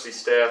to courtesy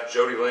staff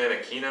Jody Lynn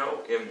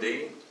Aquino,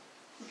 MD.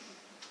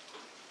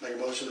 Make a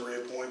motion to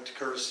reappoint to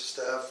courtesy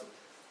staff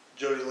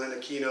Jody Lynn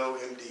Aquino,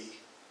 MD.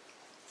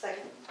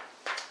 Second.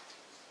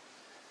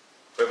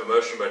 We We have a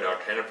motion by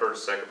Dr. Hannaford, a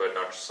second by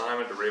Dr.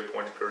 Simon to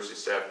reappoint to courtesy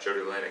staff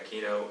Jody Lane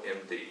Aquino,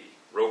 MD.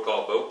 Roll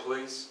call vote,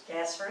 please.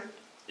 Gaspard,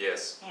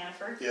 Yes.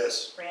 Hannaford,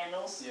 Yes.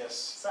 Randalls, Yes.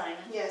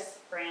 Simon, Yes.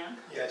 Brown,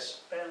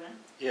 Yes. Bowman.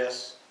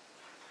 Yes.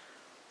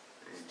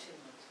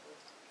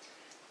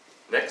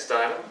 Next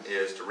item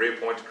is to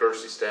reappoint to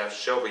courtesy staff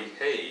Shelby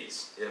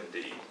Hayes,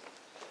 MD.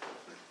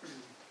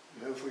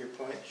 Move we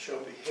appoint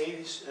Shelby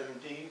Hayes,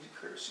 MD, to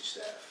courtesy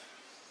staff.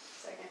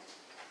 Second.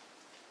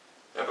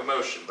 I have a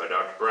motion by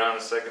Dr. Brown,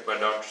 a second by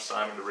Dr.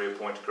 Simon to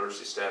reappoint to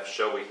courtesy staff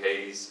Shelby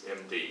Hayes,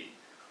 MD.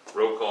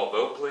 Roll call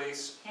vote,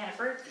 please.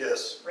 Hannaford,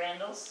 Yes.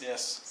 Randalls,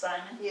 Yes.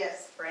 Simon,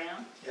 Yes.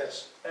 Brown,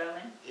 Yes.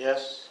 Bowman,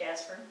 Yes.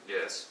 Gaspard.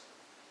 Yes.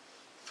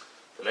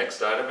 The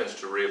next item is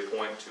to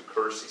reappoint to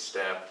courtesy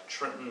staff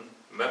Trenton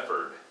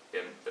Mefford,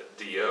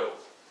 DO.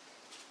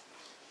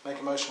 Make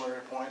a motion to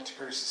reappoint to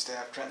courtesy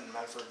staff Trenton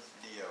Medford,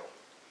 DO.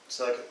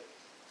 Second.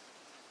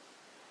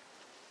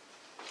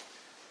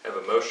 Have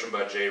a motion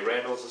by Jay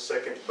Randalls, a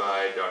second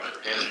by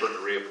Dr. Hannaford to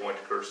reappoint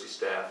to courtesy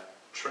staff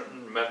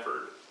Trenton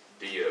Mefford,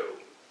 DO.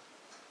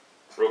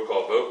 Roll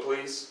call vote,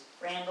 please.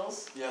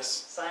 Randalls, Yes.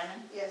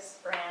 Simon, Yes.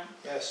 Brown,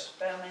 Yes.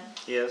 Bowman,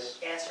 Yes.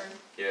 Gaspard,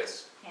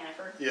 Yes.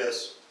 Hannaford.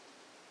 Yes.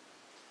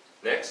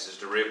 Next is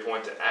to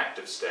reappoint to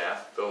active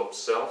staff Philip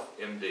Self,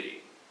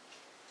 MD.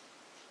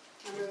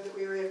 I move that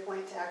we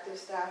reappoint to active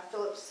staff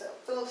Philip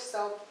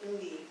Selp,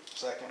 MD.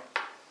 Second.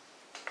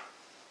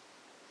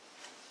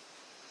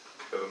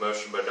 We have a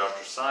motion by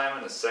Dr.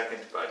 Simon, a second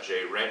by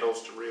Jay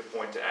Randalls to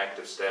reappoint to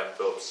active staff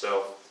Philip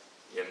Self,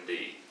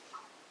 MD.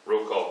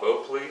 Roll call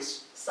vote,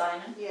 please.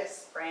 Simon,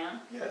 Yes.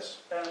 Brown, Yes.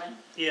 Bowman,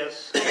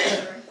 Yes.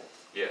 Gaspard,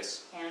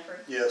 Yes.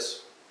 Hannaford,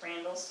 Yes.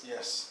 Randalls.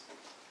 Yes.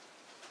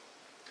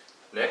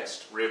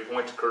 Next,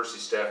 reappoint to courtesy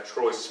staff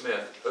Troy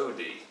Smith,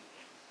 OD.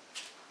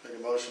 Make a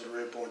motion to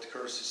reappoint to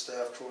courtesy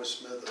staff Troy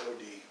Smith,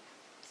 OD.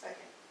 Second.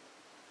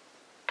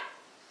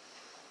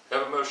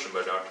 Have a motion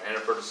by Dr.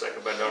 Hannaford, a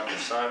second by Dr.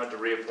 Simon to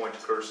reappoint to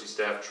courtesy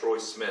staff Troy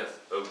Smith,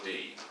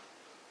 OD.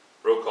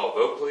 Roll call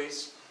vote,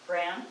 please.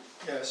 Brown,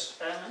 Yes.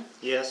 Bowman,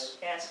 Yes.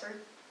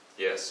 Gaspard,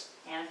 Yes.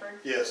 Hannaford,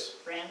 Yes.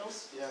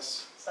 Randalls,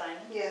 Yes.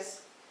 Simon.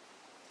 Yes.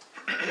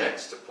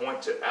 Next,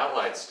 appoint to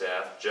allied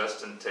staff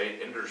Justin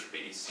Tate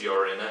Indersby,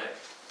 CRNA.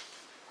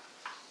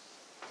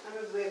 I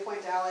move we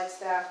appoint to allied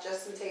staff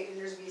Justin Tate,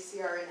 Intersby,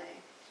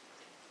 CRNA.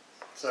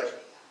 Second.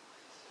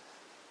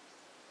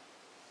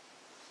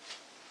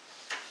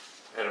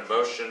 Had a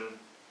motion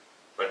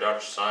by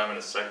Dr. Simon,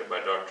 a second by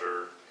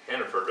Dr.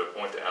 Hannaford to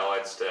appoint to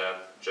allied staff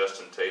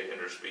Justin Tate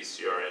Indersby,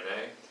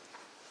 CRNA.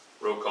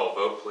 Roll call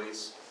vote,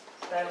 please.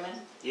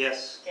 Bowman,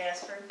 Yes.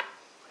 Gaspard,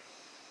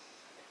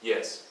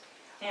 Yes.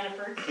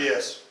 Hannaford,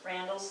 Yes.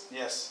 Randalls,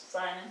 Yes.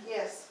 Simon,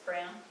 Yes.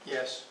 Brown.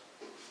 Yes.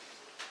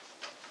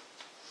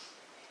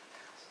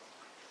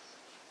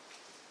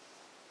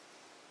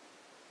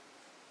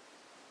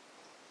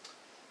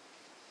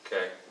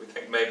 Okay, we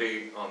think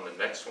maybe on the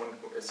next one,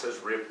 it says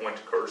reappoint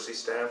to courtesy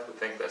staff. We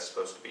think that's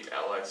supposed to be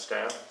allied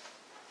staff.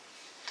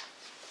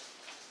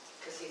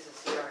 Because he's a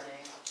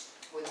CRNA,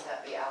 wouldn't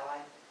that be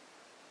allied?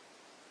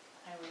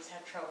 I always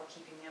have trouble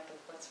keeping up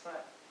with what's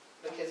what.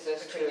 Because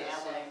those two Between are the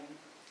allied same.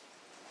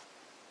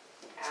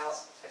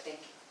 I think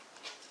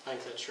I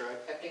think that's right.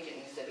 it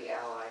needs to be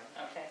allied.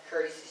 Okay.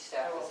 Courtesy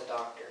staff is a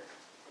doctor.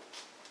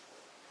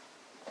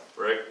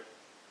 Rick,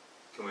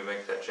 can we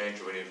make that change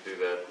or we need to do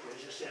that?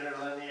 We just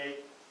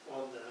interlineate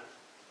on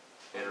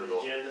the Enter the,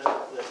 agenda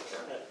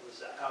that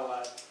was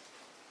allied,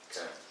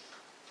 okay.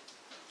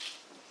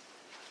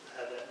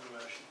 had that in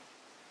motion.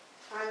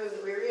 I move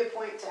that we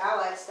reappoint to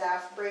allied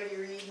staff Brady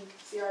Reed,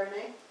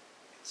 CRNA.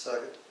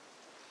 Second.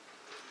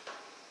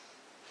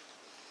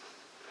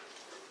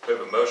 We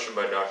have a motion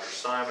by Dr.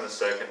 Simon, a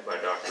second by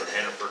Dr.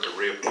 Hannaford to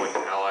reappoint to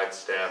allied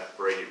staff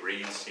Brady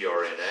Reed,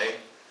 CRNA.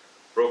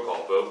 Roll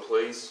call vote,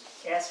 please.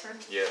 Gaspard,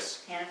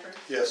 Yes. Hannaford,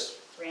 Yes.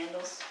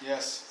 Randalls,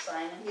 Yes.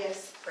 Simon,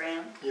 Yes.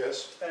 Brown,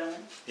 Yes.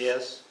 Bowman.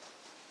 Yes.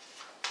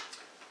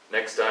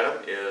 Next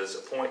item is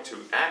appoint to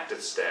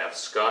active staff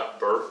Scott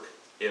Burke,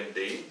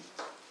 MD.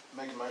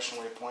 Make a motion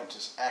to reappoint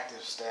to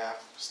active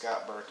staff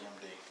Scott Burke,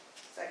 MD.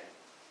 Second.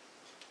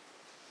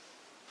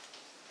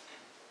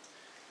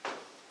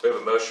 We have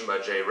a motion by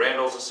Jay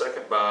Randalls, a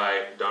second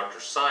by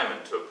Dr.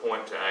 Simon to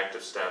appoint to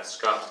active staff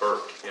Scott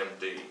Burke,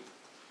 MD.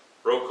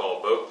 Roll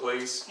call vote,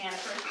 please.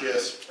 Hannaford,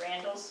 Yes.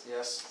 Randalls,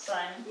 Yes.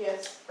 Simon,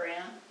 Yes.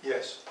 Brown,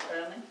 Yes.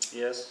 Bowman,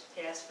 Yes.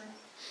 Gaspard.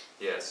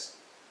 Yes.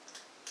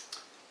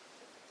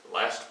 The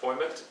last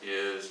appointment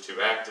is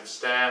to active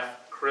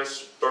staff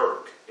Chris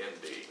Burke,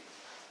 MD.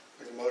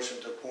 Make a motion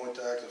to appoint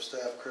to active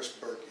staff Chris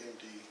Burke,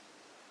 MD.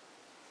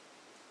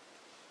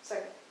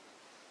 Second.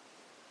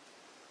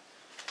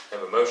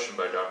 Have a motion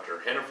by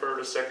Dr. Hannaford,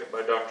 a second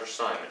by Dr.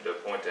 Simon to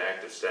appoint to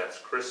active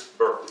staff Chris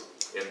Burke,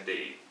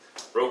 MD.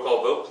 Roll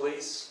call vote,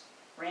 please.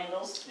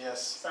 Randalls,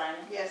 Yes.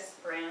 Simon, Yes.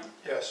 Brown,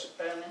 Yes.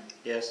 Bowman,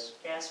 Yes.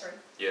 Gaspard,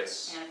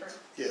 Yes. Hannaford.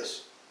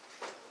 Yes.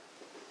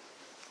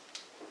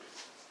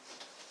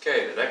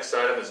 Okay, the next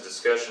item is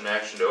discussion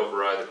action to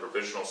override the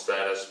provisional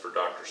status for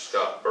Dr.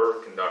 Scott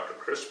Burke and Dr.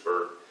 Chris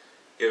Burke,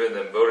 giving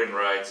them voting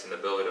rights and the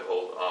ability to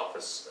hold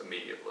office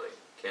immediately.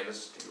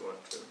 Candace, do you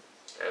want to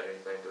add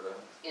anything to that?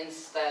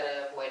 Instead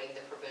of waiting the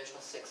provisional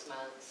 6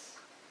 months,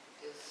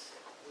 is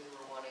we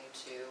were wanting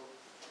to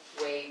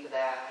waive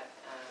that.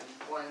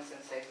 One,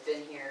 since they've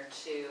been here,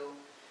 two,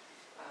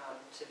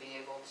 to be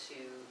able to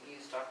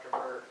use Dr.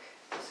 Burke,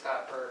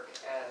 Scott Burke,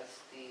 as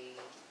the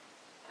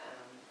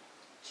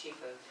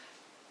chief of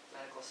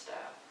medical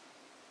staff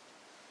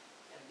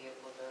and be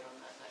able to vote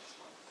on that next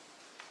month.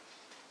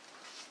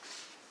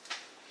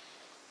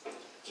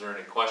 Is there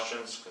any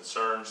questions,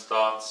 concerns,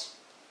 thoughts,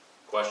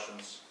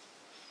 questions?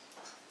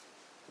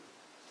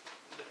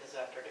 Because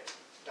after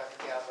Dr.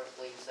 Galbraith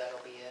leaves,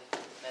 that'll be a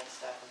med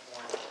staff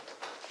appointment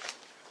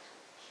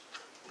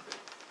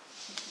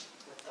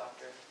with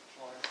Dr.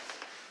 Lawrence.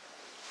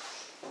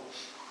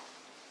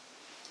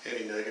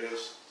 Any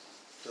negatives?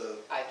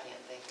 I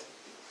can't think of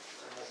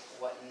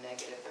what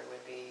negative there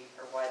would be,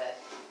 or why that.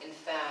 In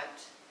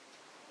fact,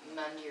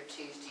 Monday or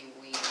Tuesday,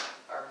 we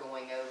are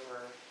going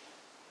over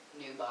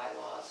new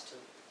bylaws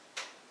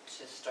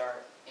to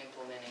start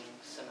implementing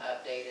some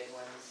updated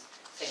ones.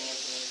 St.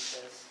 Anthony's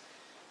has,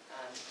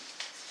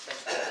 some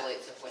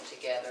affiliates have went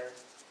together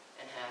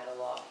and had a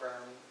law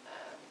firm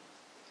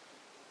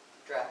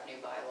draft new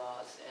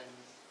bylaws, and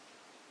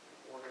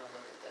we're going to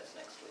look at those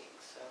next week.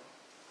 So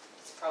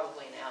it's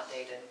probably an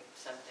outdated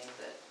something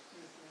that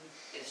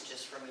is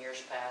just from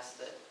years past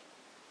that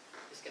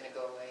is going to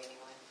go away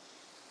anyway.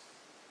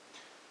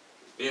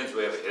 Being as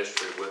we have a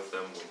history with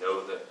them, we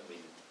know that,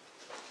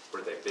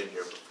 where they've been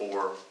here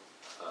before,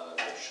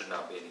 there should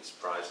not be any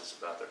surprises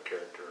about their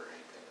character or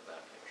anything of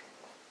that nature.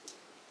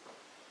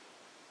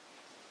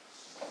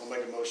 I'll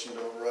make a motion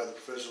to override the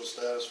provisional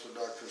status for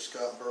Dr.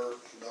 Scott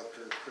Burke and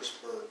Dr. Chris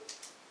Burke.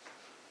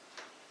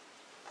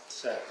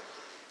 Second.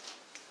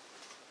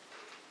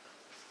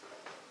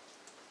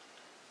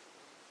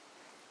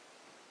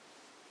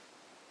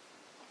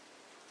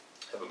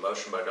 Have a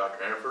motion by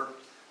Dr. Hannaford,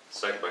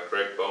 second by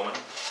Craig Bowman,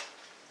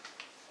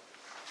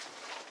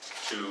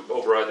 to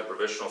override the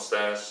provisional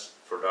status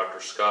for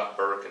Dr. Scott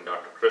Burke and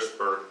Dr. Chris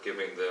Burke,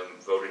 giving them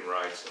voting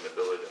rights and the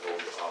ability to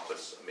hold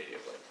office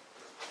immediately.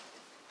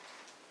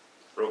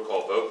 Roll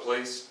call vote,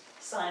 please.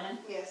 Simon,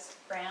 Yes.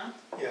 Brown,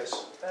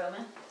 Yes.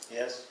 Bowman,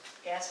 Yes.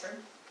 Gasper,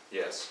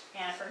 Yes.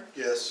 Hannaford,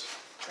 Yes.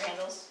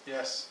 Randalls.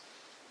 Yes.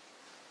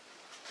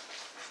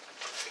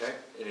 Okay,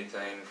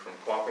 anything from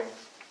Quapping?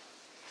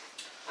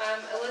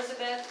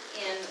 Elizabeth,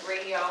 in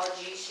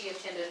radiology, she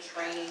attended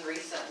training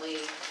recently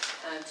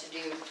to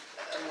do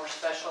more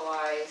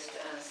specialized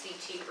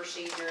CT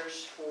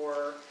procedures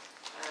for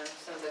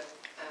some of the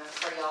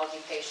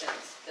cardiology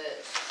patients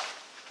that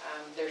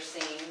they're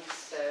seeing.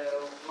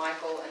 So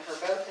Michael and her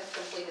both have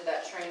completed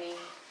that training.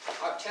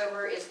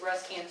 October is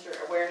Breast Cancer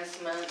Awareness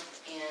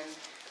Month, and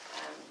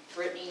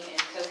Brittany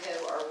and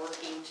Coco are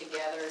working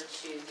together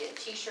to get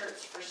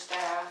t-shirts for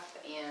staff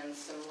and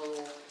some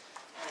little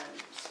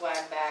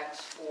swag bags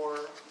for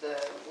the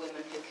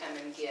women who come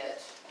and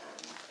get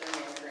their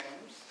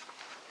mammograms.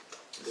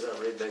 Did I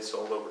read they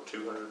sold over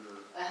 200 or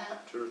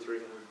 200 or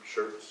 300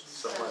 shirts,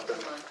 something like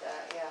that? Something like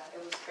that, yeah,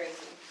 it was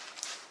crazy.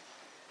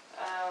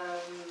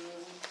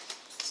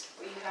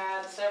 We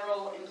had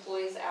several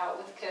employees out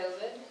with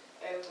COVID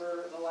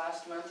over the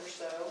last month or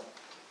so.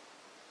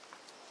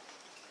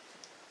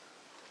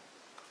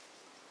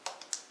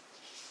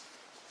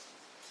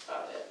 That's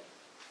about it.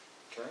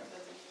 Okay.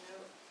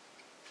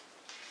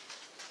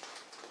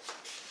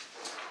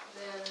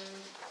 Then,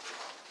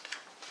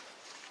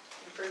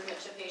 improvement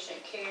to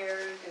patient care,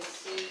 you can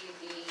see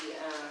the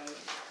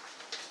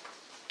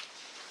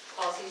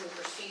policies and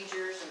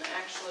procedures, and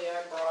actually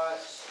I brought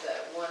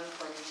that one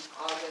from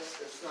August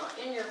that's not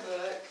in your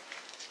book.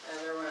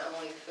 There were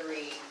only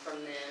 3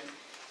 from then.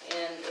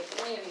 And if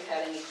any of you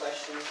had any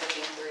questions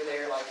looking through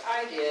there like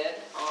I did,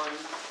 on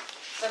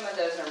some of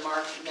those are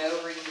marked no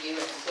review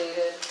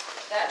included.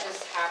 That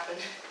just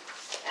happened.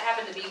 It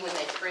happened to be when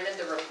they printed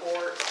the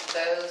report,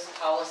 those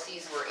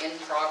policies were in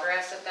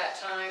progress at that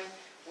time.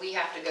 We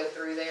have to go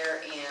through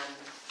there and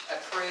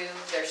approve.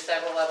 There's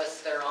several of us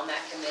that are on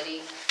that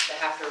committee that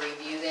have to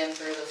review them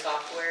through the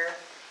software.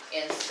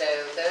 And so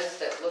those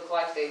that look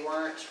like they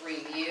weren't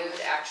reviewed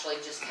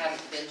actually just hadn't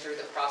been through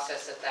the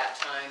process at that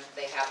time.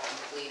 They have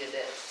completed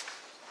it.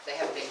 They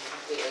have been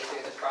completely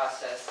through the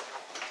process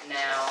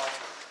now.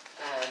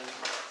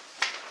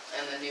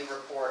 And the new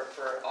report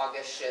for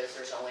August shows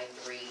there's only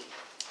 3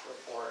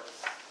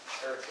 reports,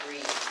 or 3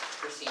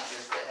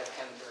 procedures that have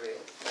come through.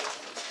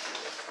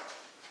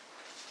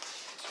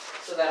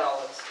 So that all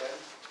looks good.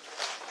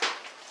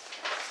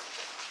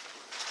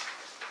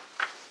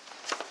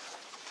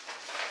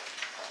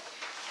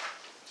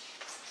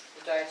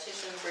 The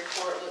dietitian's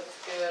report looks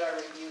good, I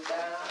reviewed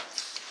that.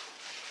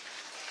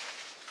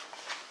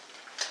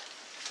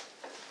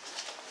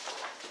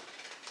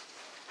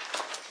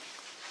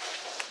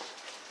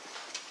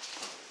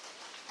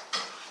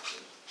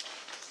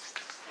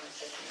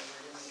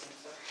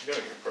 Yeah,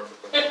 you're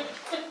perfectly fine.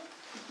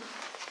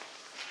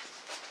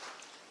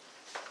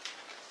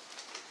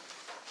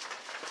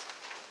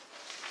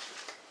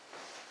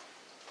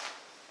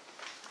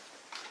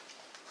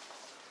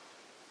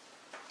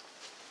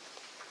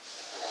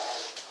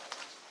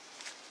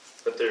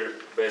 But there,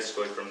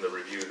 basically from the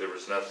review, there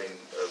was nothing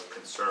of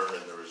concern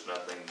and there was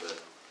nothing that,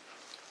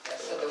 Yeah,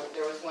 so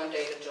there was one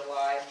dated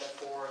July the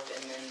 4th,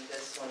 and then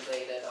this one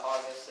dated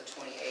August the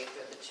 28th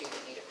are the two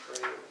that need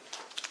approved.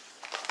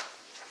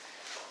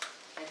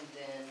 And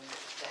then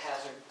the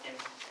hazard and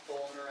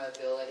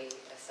vulnerability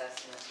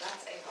assessment,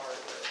 that's a hard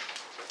word.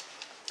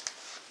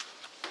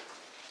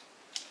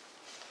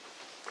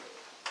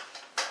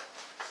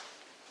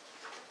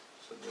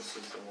 so this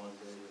is the one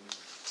dated.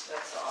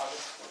 That's the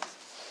August one.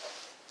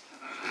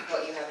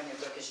 What you have in your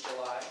book is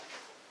July.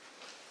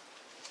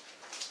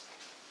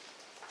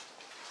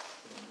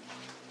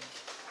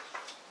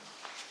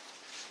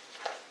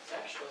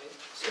 Actually,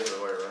 It's the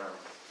other way around.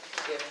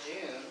 you have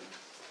June.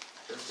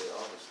 Here's the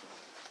August one.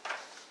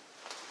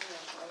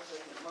 Yeah, I was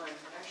looking at mine.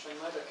 Actually,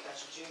 my book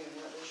has June.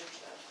 What does yours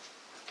have?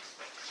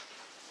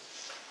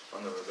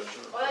 On the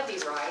revision Well, report? that'd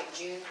be right,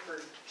 June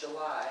for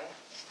July,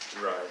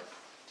 Right.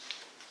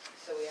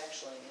 so we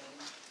actually need,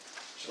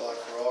 July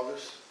for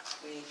August.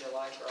 we need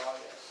July for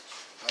August.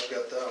 I've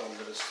got that one,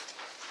 but it's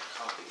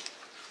copied.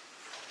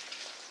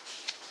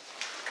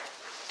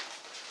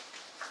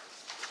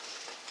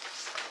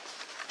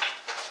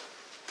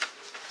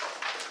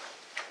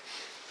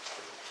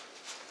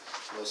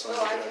 Unless I'm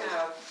Well, I looking at it.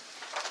 have,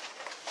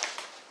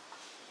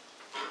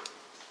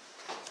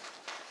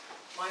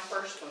 my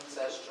first one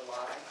says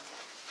July,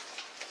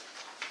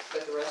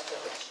 but the rest of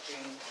it's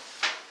June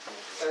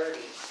 30.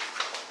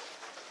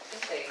 I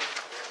think they,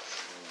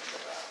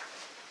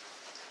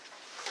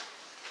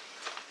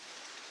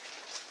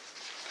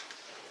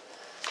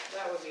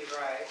 that would be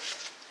right.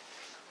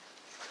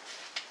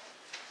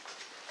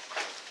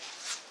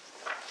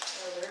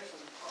 Oh, there's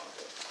some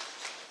August.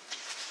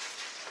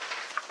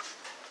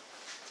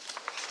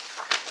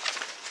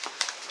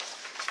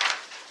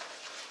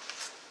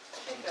 I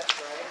think that's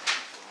right.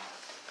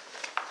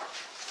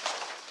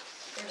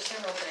 There's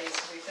several days,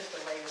 we put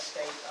the latest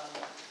date on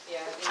it.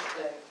 Yeah, I think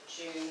the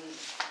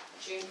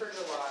June for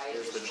July.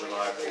 Here's the just ran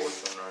July through-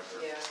 4th one right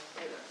here.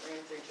 Yeah, it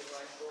ran through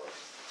July 4th.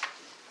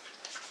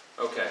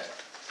 Okay,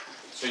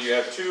 so you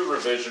have two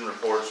revision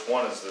reports,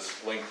 one is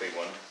this lengthy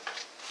one,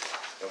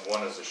 and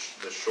one is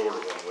the shorter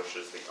one, which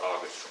is the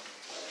August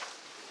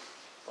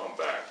one, on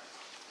back.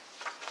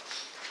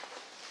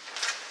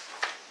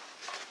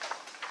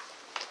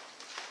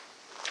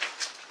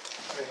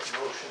 Make a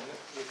motion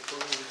that we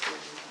approve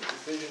the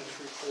revisions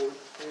report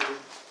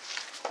dated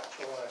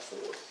July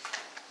 4th,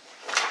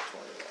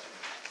 2011.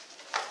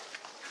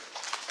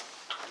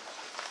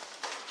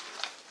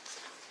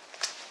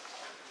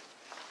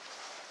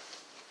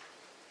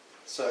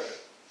 Second.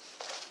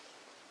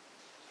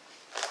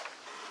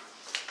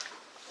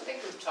 I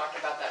think we've talked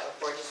about that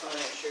before, just want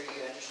to make sure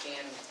you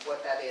understand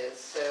what that is.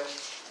 So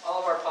all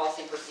of our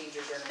policy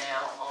procedures are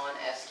now on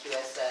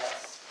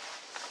SQSS,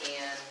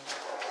 and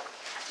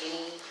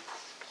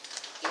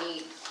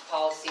any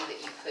policy that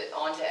you put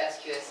onto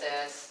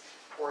SQSS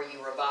or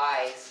you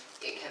revise,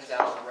 it comes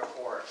out on the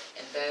report.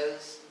 And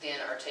those then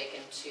are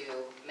taken to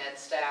med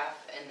staff,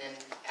 and then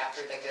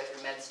after they go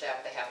through med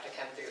staff, they have to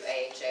come through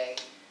AHA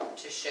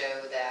to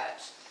show that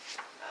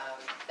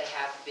they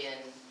have been,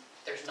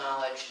 there's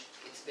knowledge,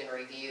 it's been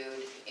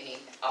reviewed, any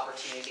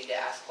opportunity to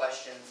ask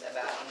questions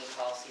about any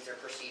policies or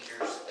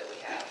procedures that we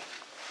have.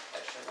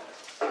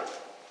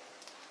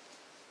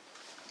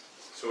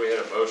 So we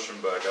had a motion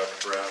by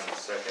Dr. Brown and a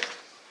second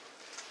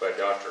by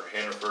Dr.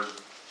 Hannaford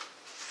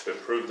to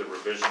approve the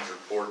revisions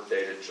report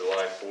dated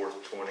July 4th,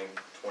 2021.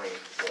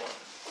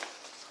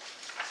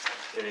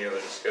 Any other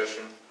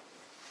discussion?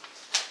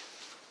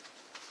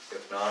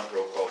 If not,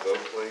 roll call vote,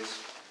 please.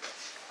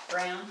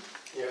 Brown,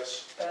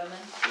 Yes. Bowman,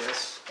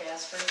 Yes.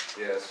 Casper,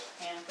 Yes.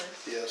 Hanford,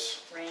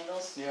 Yes.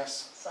 Randalls,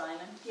 Yes.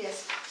 Simon.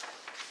 Yes.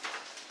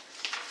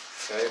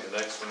 Okay, the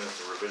next one is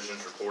the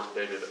revisions report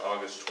dated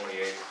August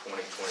 28th,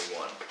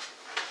 2021.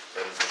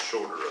 That is the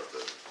shorter of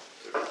the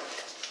two.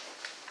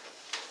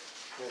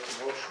 Make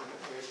a motion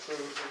that we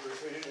approve the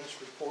revisions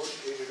report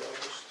dated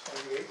August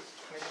 28th,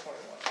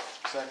 2021.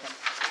 Second.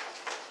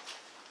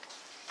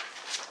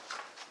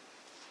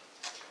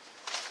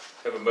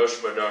 Have a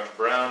motion by Dr.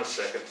 Brown, a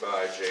second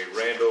by Jay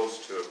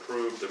Randalls to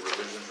approve the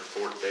revisions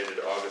report dated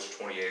August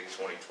 28th,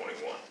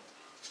 2021.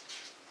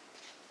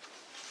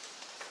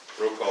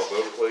 Roll call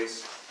vote,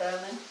 please.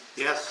 Bowman,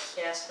 Yes.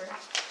 Casper,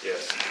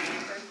 Yes.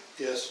 Hanford,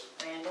 Yes.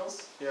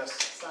 Randalls, Yes.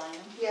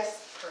 Simon, Yes.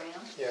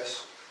 Brown.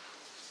 Yes.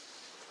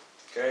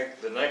 Okay,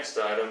 the next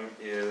item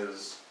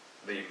is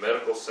the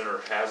medical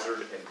center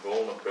hazard and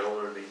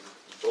vulnerability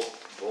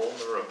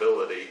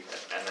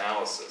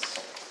analysis.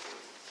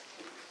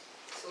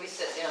 So we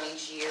sit down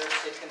each year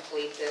to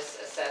complete this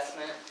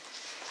assessment,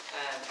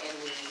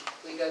 and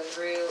we go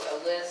through a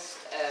list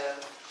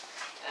of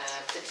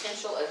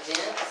potential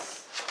events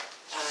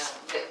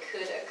that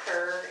could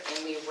occur,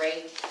 and we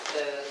rate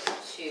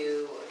those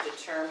to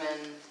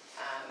determine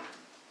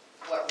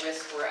what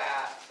risk we're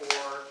at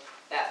for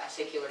that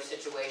particular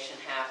situation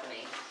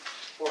happening.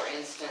 For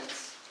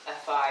instance, a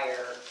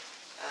fire,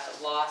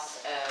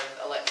 loss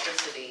of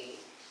electricity,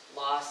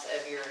 loss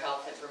of your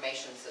health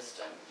information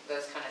system,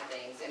 those kind of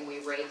things. And we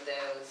rate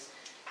those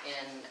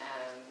and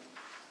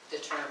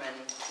determine,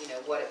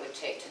 what it would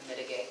take to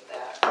mitigate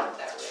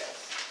that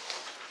risk.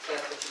 So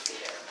that's what you see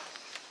there.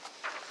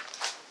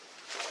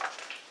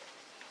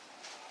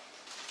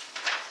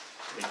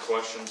 Any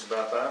questions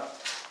about that?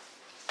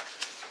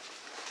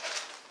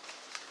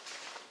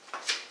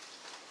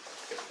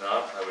 If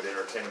not, I would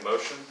entertain a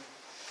motion.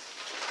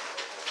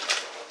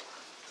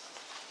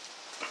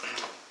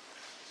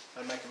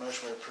 I'd make a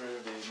motion to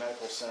approve the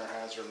medical center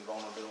hazard and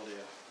vulnerability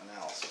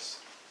analysis.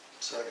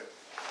 Second.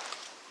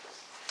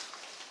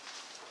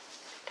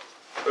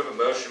 We have a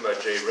motion by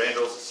Jay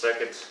Randalls, a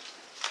second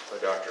by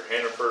Dr.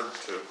 Hannaford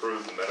to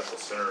approve the medical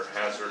center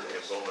hazard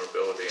and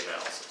vulnerability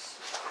analysis.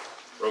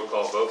 Roll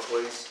call vote,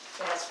 please.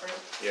 Casper,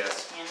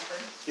 Yes.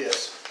 Hanford,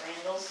 Yes.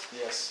 Randalls,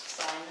 Yes.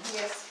 Simon.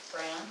 Yes.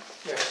 Brown,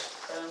 Yes.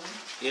 Bowman.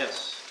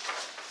 Yes.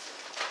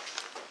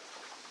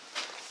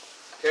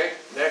 Okay,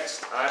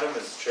 next item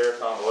is Chair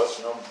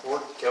Convalescent Home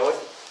Report. Kelly?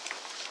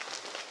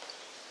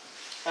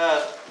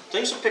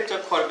 Things have picked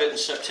up quite a bit in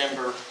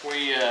September.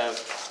 We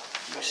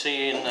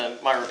see in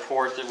my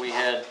report that we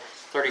had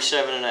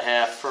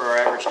 37.5 for our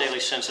average daily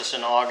census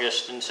in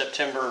August. In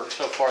September,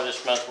 so far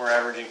this month, we're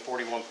averaging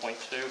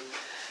 41.2.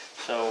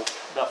 So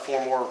about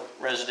 4 more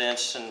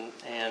residents,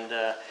 and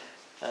a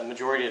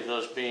majority of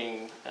those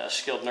being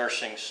skilled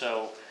nursing.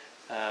 So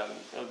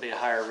it'll be a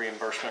higher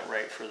reimbursement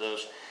rate for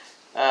those.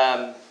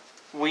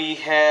 We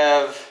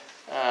have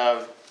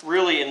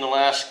really in the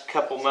last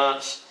couple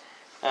months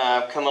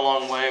come a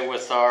long way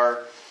with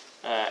our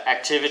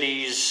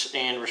activities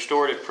and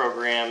restorative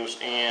programs,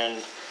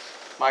 and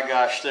my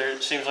gosh,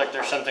 it seems like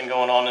there's something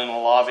going on in the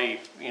lobby,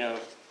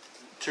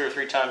 2 or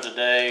 3 times a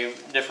day,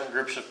 different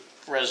groups of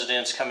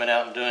residents coming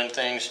out and doing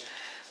things,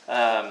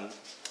 and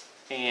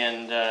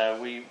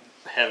we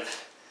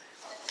have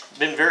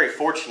been very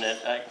fortunate.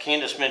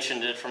 Candace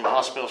mentioned it from a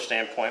hospital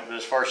standpoint, but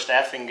as far as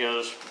staffing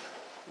goes,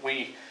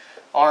 we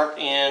aren't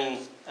in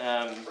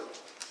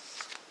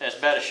as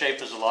bad a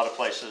shape as a lot of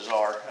places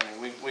are.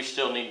 I mean, we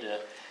still need to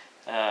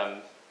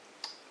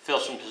fill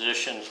some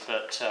positions,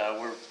 but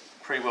we're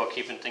pretty well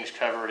keeping things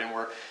covered, and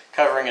we're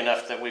covering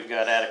enough that we've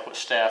got adequate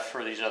staff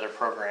for these other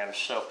programs.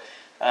 So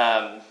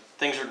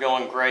things are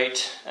going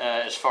great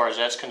as far as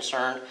that's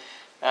concerned.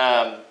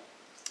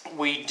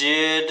 We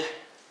did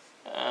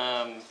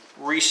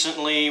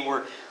recently,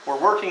 we're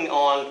working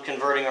on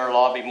converting our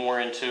lobby more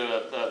into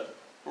a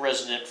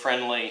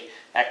resident-friendly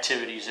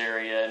activities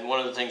area, and one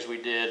of the things we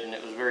did, and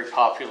it was very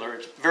popular,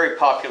 it's very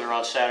popular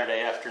on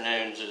Saturday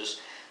afternoons,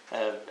 is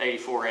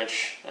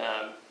 84-inch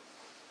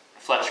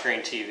flat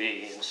screen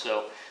TV. And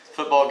so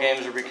football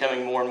games are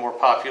becoming more and more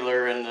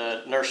popular in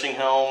the nursing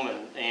home,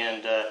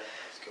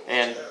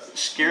 and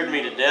scared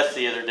me to death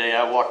the other day.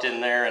 I walked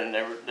in there and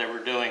they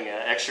were doing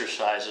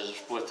exercises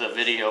with the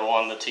video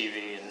on the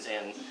TV,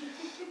 and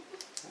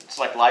it's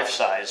like life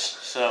size.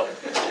 So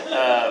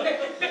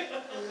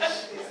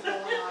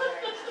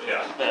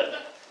Yeah.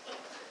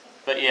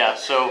 but yeah,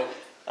 so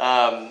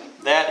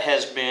that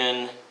has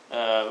been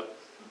a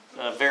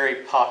very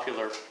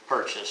popular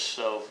purchase,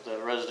 so the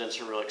residents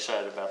are really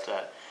excited about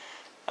that.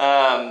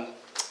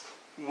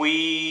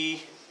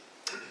 We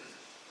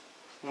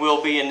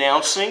will be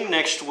announcing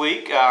next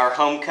week our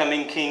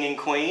homecoming king and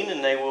queen,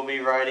 and they will be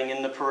riding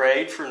in the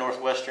parade for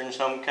Northwestern's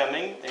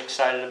homecoming.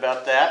 Excited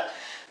about that.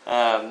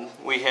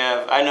 We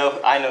have, I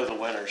know the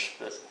winners,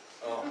 but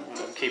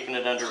I'm keeping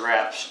it under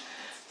wraps.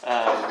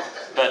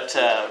 But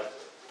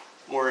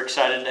we're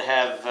excited to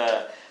have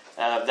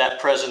that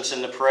presence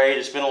in the parade.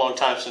 It's been a long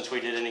time since we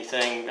did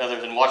anything other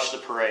than watch the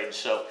parade,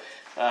 so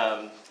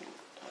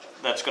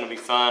that's going to be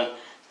fun.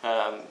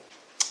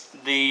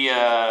 The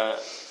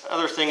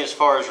other thing, as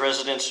far as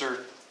residents are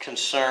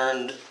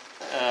concerned,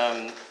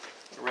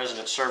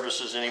 resident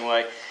services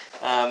anyway,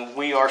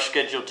 we are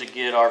scheduled to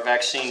get our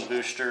vaccine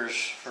boosters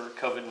for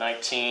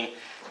COVID-19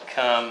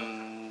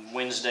 come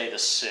Wednesday the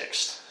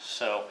 6th.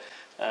 So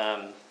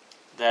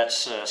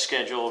that's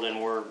scheduled,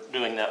 and we're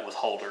doing that with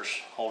holders.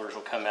 Holders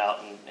will come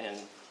out and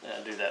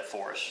do that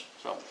for us.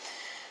 So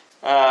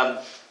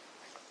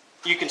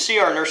you can see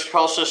our nurse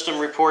call system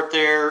report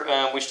there.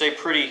 We stay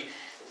pretty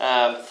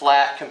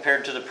flat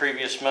compared to the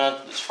previous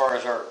month as far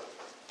as our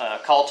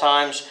call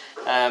times.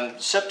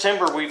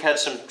 September, we've had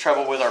some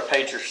trouble with our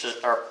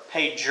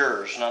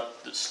pagers.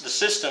 Not the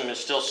system is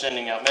still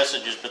sending out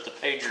messages, but the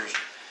pagers,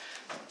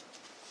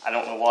 I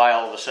don't know why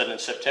all of a sudden in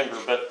September,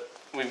 but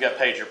we've got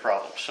pager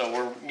problems. So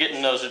we're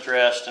getting those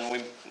addressed, and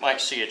we might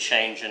see a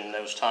change in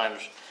those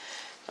times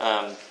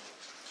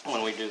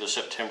when we do the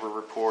September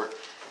report.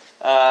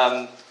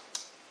 I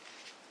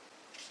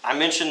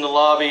mentioned the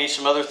lobby,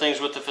 some other things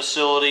with the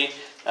facility.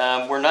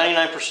 We're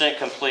 99%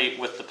 complete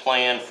with the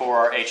plan for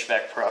our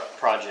HVAC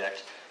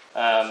project.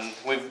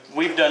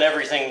 We've done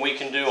everything we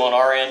can do on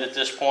our end at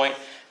this point,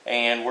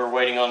 and we're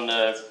waiting on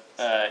the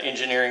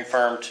engineering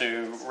firm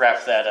to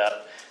wrap that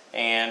up.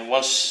 And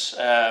once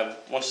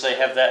they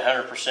have that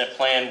 100%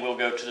 plan, we'll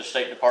go to the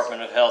State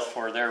Department of Health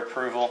for their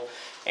approval,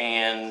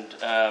 and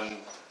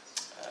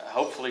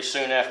hopefully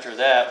soon after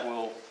that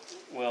we'll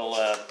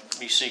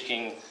be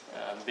seeking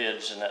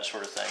bids and that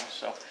sort of thing.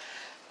 So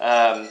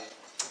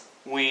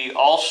We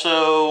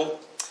also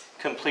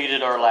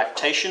completed our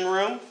lactation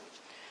room,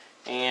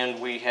 and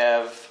we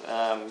have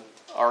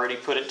already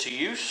put it to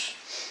use.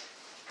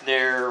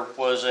 There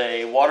was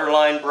a water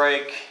line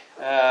break,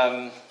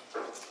 and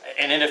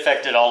it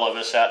affected all of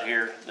us out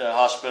here, the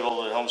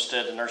hospital, the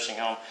homestead, the nursing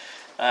home.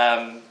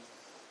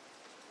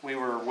 We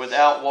were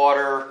without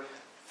water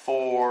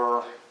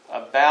for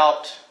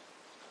about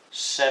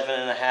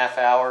 7.5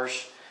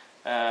 hours.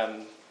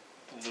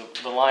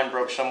 The line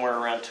broke somewhere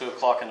around 2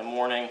 o'clock in the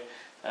morning.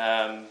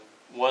 The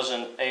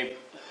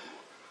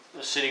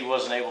city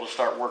wasn't able to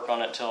start work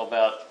on it till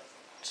about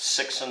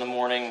 6 in the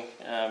morning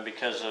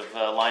because of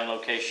line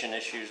location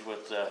issues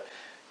with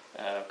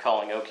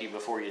calling Okie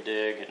before you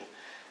dig,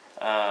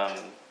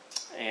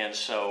 and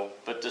so.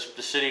 But the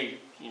city,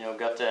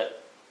 got that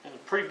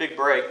pretty big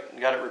break,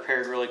 got it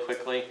repaired really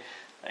quickly,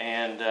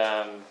 and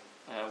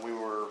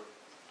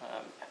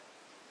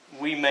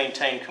we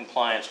maintained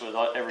compliance with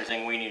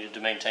everything we needed to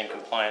maintain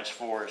compliance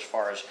for as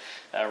far as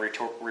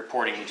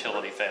reporting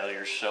utility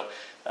failures. So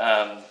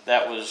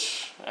that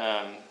was,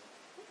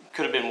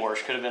 could have been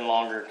worse, could have been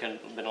longer, could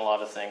have been a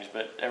lot of things,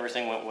 but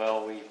everything went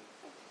well.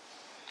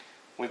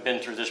 We've been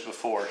through this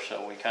before,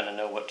 so we kind of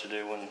know what to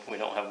do when we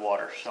don't have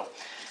water. So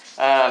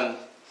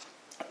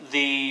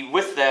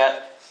with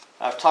that,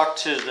 I've talked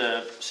to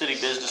the city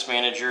business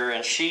manager,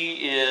 and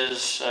she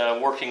is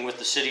working with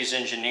the city's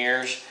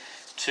engineers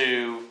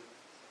to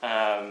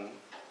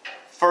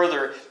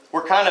further.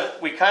 We kind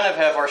of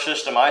have our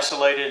system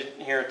isolated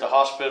here at the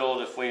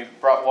hospital. If we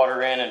brought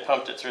water in and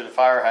pumped it through the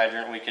fire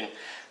hydrant, we can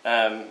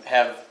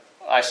have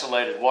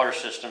isolated water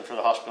system for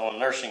the hospital and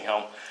nursing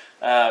home.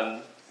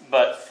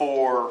 But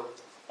for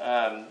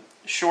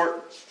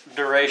short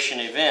duration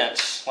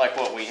events like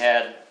what we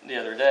had the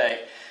other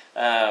day,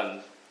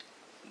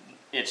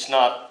 it's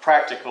not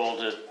practical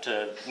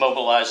to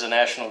mobilize the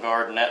National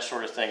Guard and that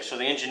sort of thing. So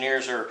the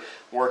engineers are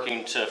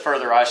working to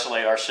further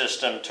isolate our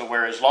system to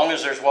where as long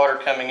as there's water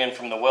coming in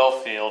from the well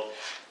field,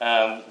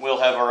 we'll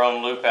have our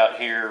own loop out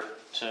here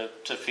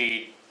to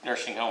feed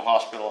nursing home,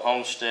 hospital,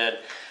 homestead,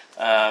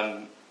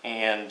 and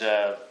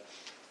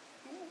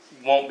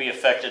won't be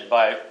affected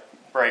by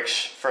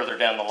breaks further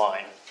down the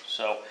line.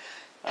 So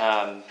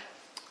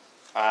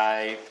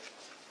I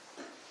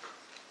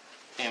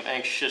am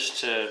anxious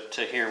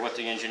to hear what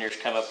the engineers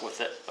come up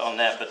with on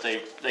that, but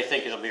they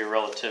think it'll be a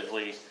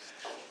relatively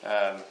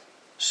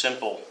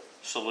simple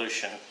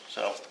solution.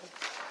 So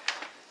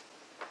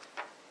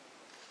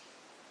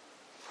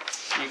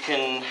you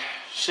can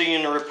see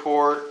in the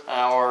report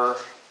our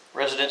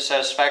resident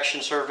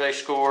satisfaction survey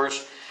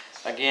scores.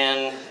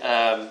 Again,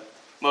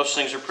 most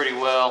things are pretty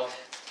well,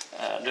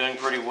 doing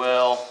pretty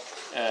well.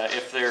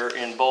 If they're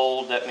in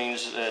bold, that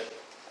means that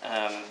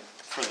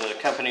for the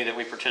company that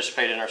we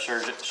participate in our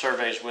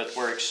surveys with,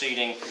 we're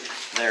exceeding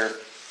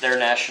their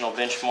national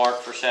benchmark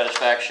for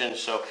satisfaction.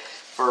 So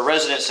for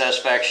resident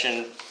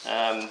satisfaction,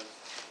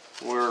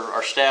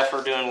 our staff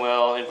are doing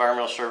well,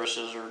 environmental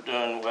services are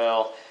doing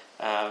well,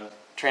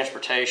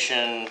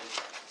 transportation,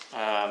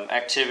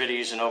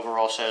 activities and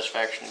overall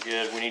satisfaction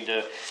good. We need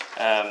to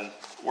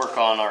work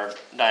on our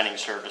dining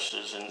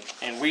services,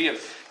 and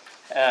we've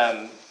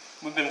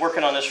been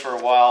working on this for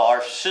a while.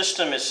 Our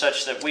system is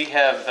such that we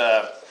have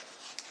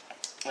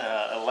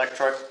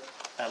electric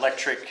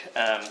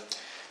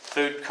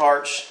food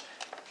carts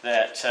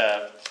that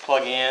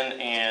plug in,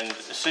 and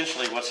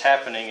essentially what's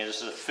happening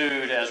is the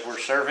food, as we're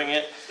serving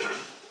it,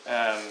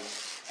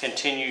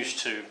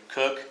 continues to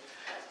cook,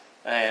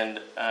 and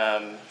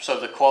so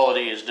the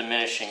quality is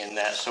diminishing in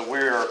that. So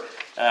we're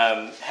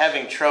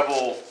having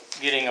trouble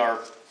getting our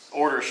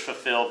orders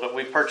fulfilled, but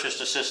we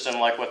purchased a system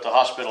like what the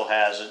hospital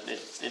has.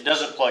 It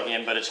doesn't plug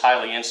in, but it's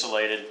highly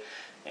insulated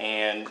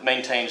and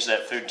maintains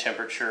that food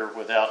temperature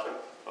without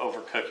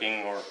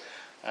overcooking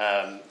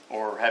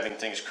or having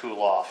things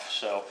cool off.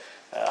 So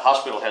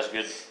hospital has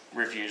good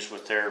reviews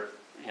with their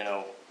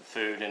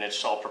food, and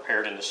it's all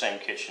prepared in the same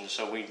kitchen.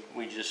 So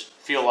we just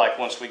feel like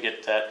once we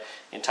get that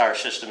entire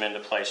system into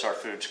place, our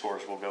food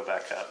scores will go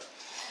back up.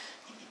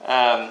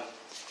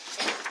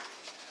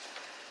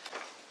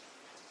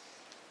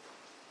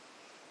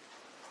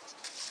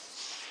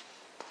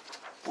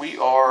 We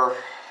are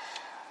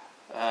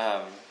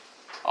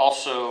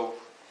also,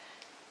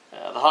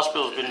 the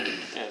hospital has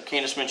been,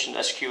 Candace mentioned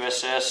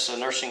SQSS, a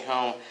nursing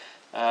home,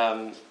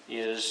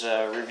 is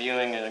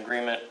reviewing an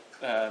agreement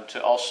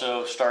to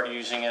also start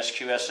using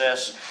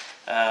SQSS.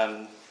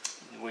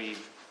 We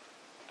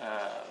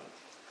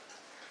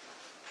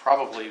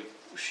probably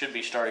should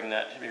be starting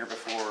that here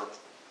before.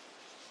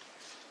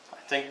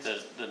 I think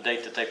the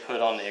date that they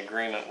put on the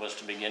agreement was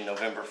to begin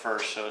November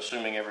 1st, so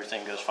assuming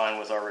everything goes fine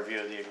with our review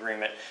of the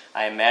agreement,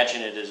 I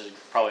imagine it is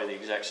probably the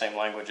exact same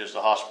language as the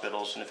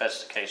hospitals, and if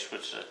that's the case,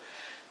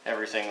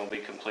 everything will be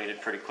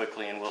completed pretty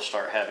quickly, and we'll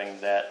start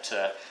having that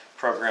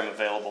program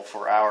available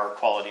for our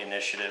quality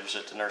initiatives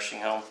at the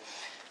nursing home.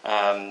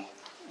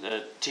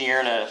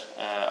 Tierna,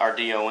 our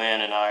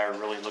DON, and I are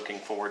really looking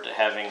forward to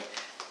having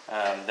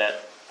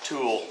that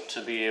tool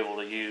to be able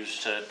to use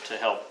to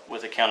help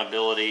with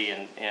accountability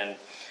and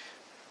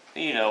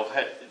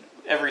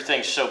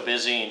everything's so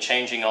busy and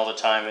changing all the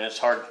time, and it's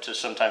hard to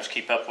sometimes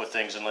keep up with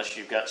things unless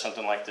you've got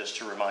something like this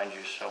to remind you.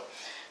 So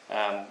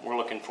we're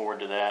looking forward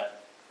to that.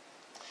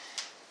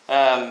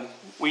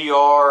 We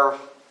are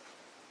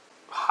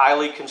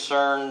highly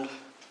concerned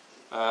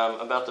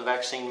about the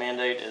vaccine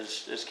mandate,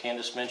 as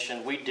Candace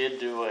mentioned. We did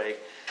do a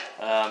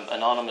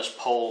anonymous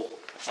poll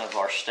of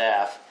our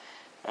staff,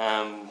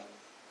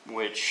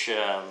 which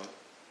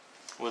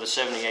with a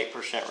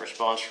 78%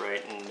 response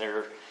rate, and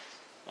there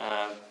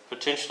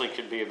potentially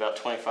could be about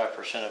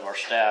 25% of our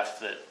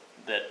staff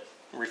that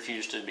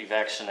refuse to be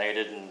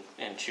vaccinated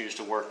and choose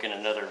to work in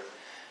another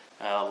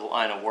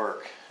line of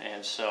work,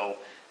 and so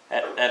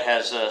that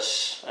has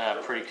us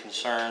pretty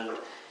concerned.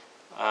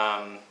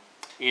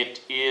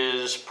 It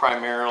is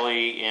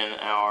primarily in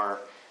our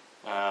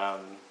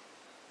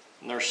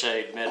nurse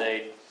aid, med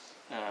aid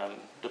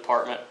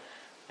department,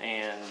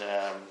 and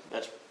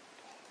that's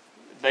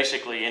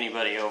basically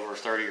anybody over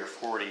 30 or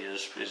 40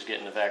 is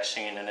getting the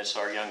vaccine, and it's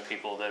our young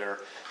people that are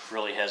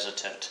really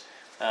hesitant.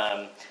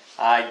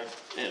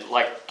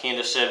 Like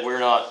Candace said, we're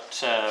not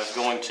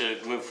going to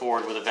move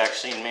forward with a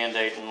vaccine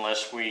mandate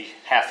unless we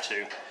have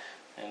to,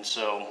 and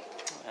so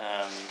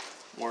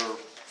we're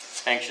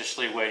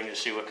anxiously waiting to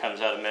see what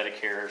comes out of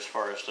Medicare as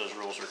far as those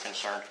rules are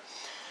concerned.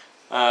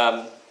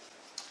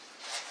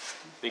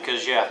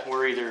 Because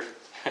we're either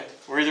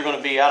going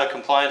to be out of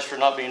compliance for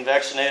not being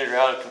vaccinated or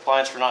out of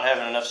compliance for not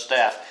having enough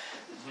staff.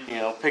 You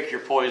know, pick your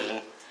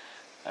poison.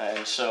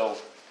 And so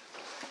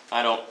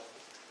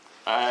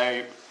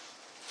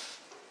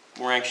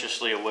we're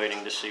anxiously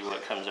awaiting to see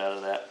what comes out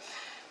of that.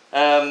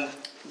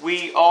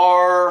 We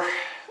are,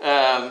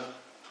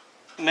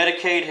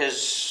 Medicaid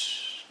has,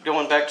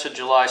 going back to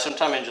July,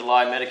 sometime in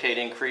July, Medicaid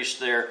increased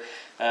their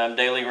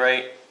daily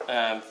rate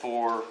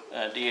for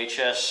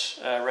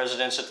DHS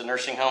residents at the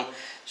nursing home.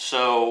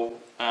 So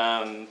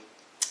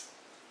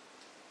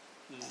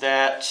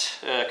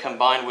that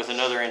combined with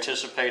another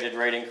anticipated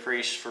rate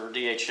increase for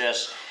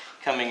DHS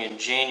coming in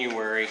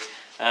January,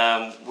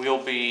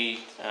 we'll be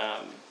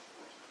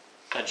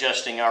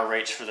adjusting our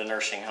rates for the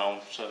nursing home,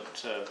 so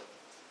to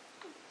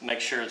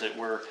make sure that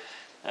we're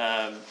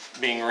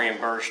being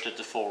reimbursed at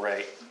the full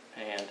rate.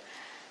 And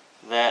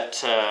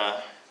that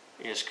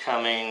is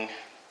coming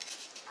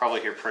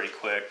probably here pretty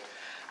quick,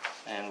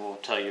 and we'll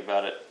tell you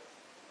about it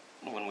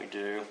when we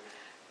do.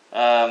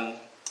 And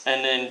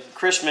then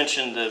Chris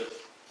mentioned the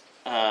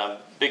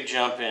big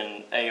jump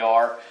in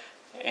AR,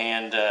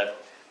 and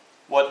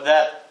what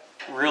that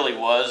really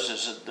was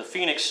is the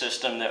Phoenix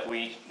system that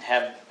we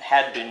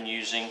had been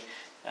using.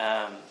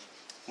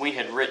 We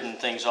had written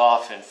things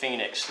off in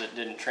Phoenix that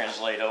didn't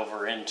translate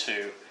over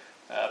into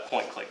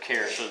point-click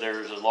care, so there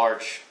was a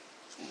large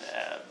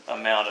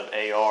amount of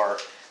AR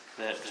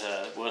that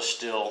was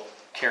still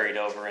carried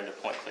over into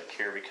point-click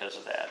care because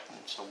of that, and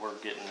so we're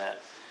getting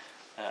that.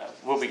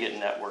 We'll be getting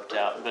that worked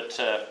out, but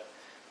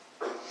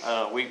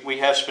we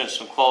have spent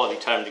some quality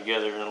time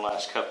together in the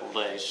last couple of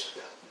days,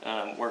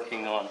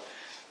 working on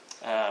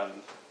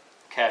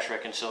cash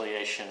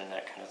reconciliation and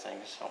that kind of thing.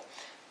 So,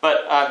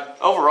 but I'm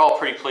overall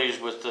pretty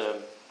pleased with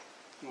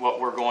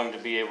what we're going to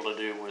be able to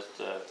do with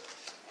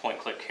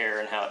point-click care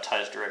and how it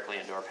ties directly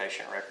into our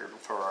patient record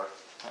for our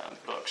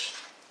books.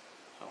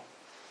 So,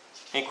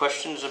 any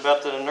questions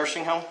about the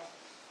nursing home?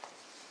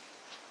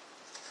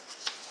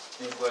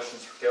 Any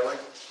questions for Kelly?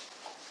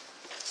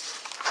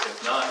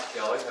 If not,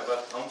 Kelly, how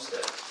about the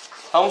homestead?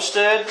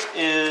 Homestead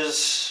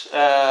is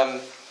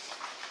had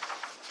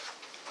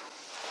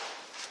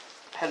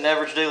an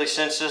average daily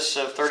census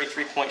of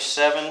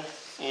 33.7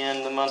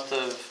 in the month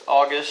of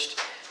August.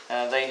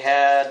 They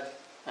had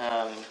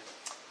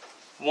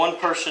one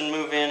person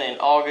move in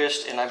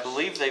August, and I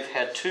believe they've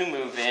had two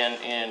move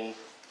in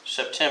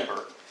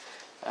September.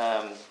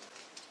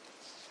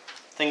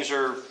 Things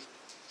are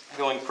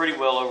going pretty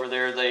well over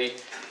there.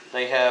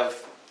 They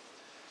have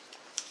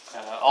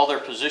all their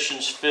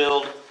positions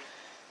filled.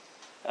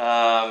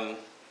 The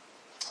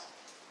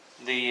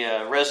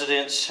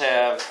residents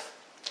have,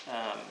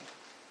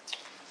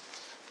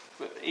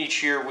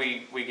 each year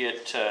we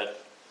get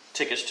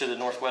tickets to the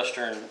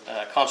Northwestern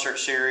concert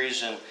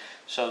series, and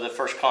so the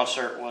first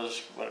concert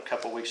was a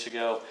couple weeks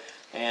ago,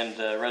 and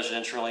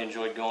residents really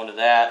enjoyed going to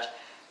that.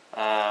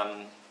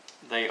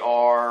 They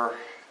are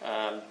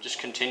just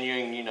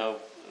continuing,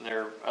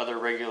 their other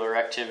regular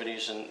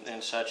activities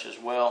and such as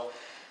well.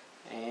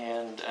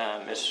 And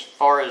as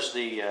far as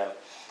the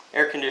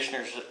air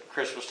conditioners that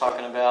Chris was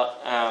talking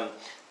about,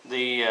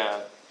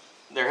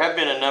 there have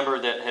been a number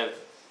that have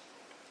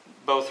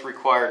both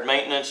required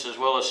maintenance as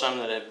well as some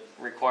that have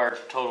required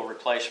total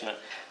replacement.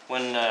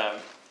 When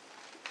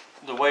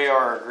the way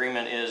our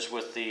agreement is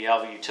with the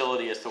Alva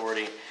Utility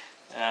Authority,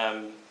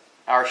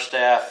 our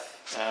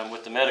staff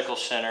with the medical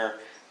center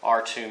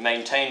are to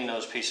maintain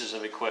those pieces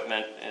of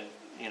equipment and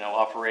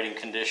operating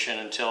condition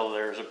until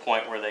there's a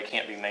point where they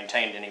can't be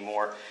maintained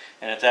anymore.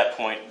 And at that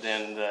point,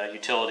 then the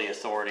utility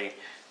authority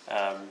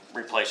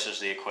replaces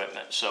the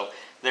equipment. So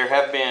there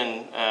have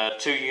been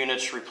 2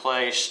 units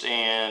replaced,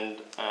 and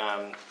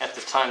at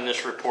the time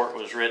this report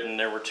was written,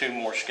 there were 2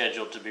 more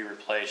scheduled to be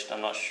replaced.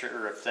 I'm not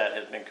sure if that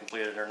has been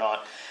completed or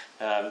not.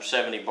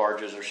 70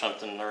 barges or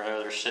something or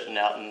other sitting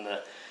out in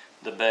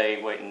the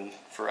bay waiting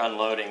for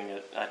unloading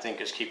that I think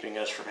is keeping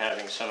us from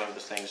having some of the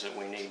things that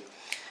we need.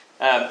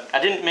 I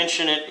didn't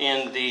mention it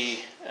in the,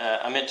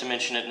 I meant to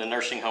mention it in the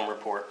nursing home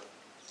report,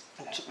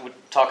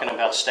 talking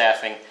about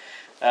staffing.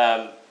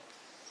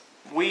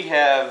 We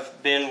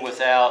have been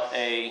without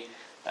a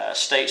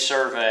state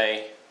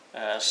survey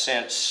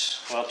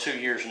since, well, 2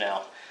 years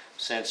now,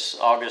 since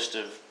August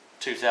of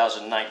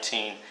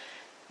 2019.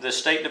 The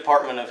State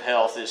Department of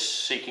Health is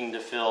seeking to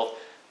fill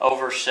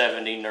over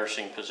 70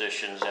 nursing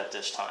positions at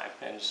this time,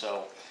 and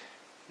so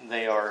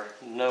they are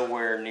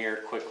nowhere near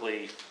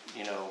quickly,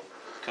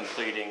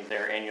 completing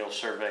their annual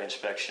survey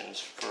inspections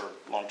for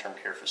long-term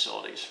care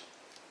facilities.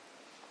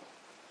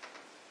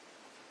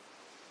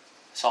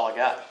 That's all I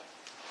got.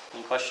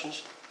 Any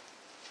questions?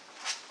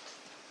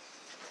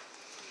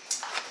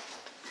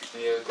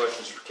 Any other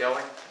questions for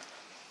Kelly?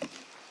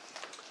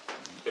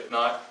 If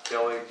not,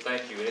 Kelly,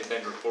 thank you.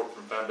 Anything to report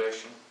from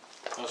Foundation?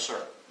 No,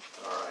 sir.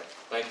 All right,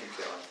 thank you,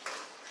 Kelly.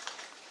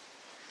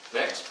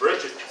 Next,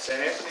 Bridget, St.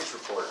 Anthony's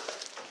report.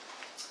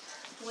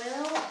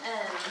 Well,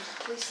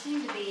 we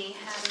seem to be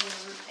having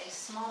a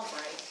small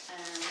break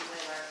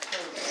with our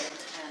COVID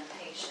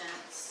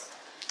patients.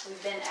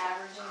 We've been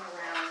averaging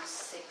around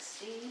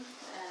 60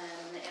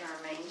 in our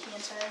main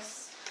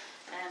campus.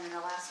 In the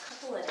last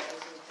couple of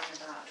days, we've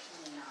been about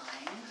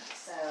 29.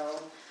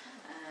 So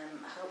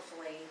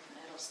hopefully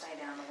it'll stay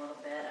down a little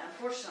bit.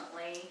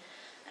 Unfortunately,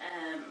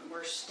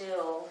 we're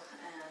still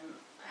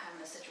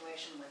having a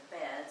situation with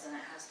beds, and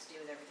it has to do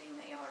with everything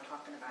that y'all are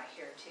talking about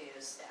here too,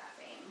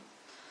 staffing.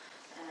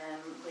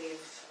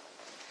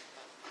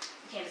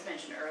 Candace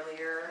mentioned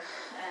earlier,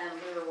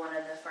 we were one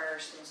of the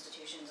first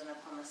institutions in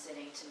Oklahoma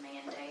City to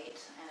mandate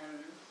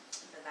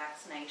the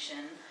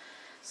vaccination.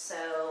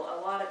 So a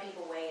lot of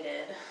people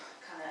waited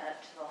kind of up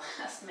to the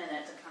last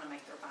minute to kind of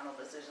make their final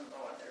decisions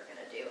on what they're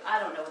going to do.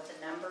 I don't know what the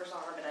numbers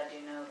are, but I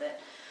do know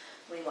that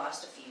we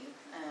lost a few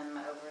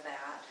over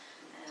that.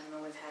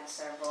 We've had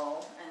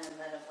several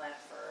that have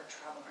left for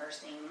travel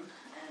nursing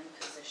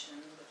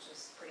positions, which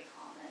is pretty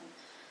common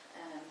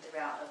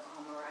throughout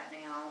Oklahoma right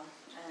now.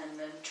 And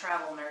the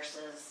travel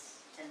nurses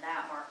in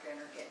that market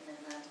are getting in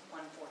the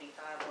 $145,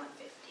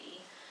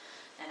 $150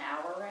 an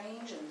hour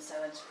range, and so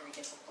it's very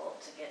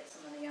difficult to get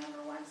some of the younger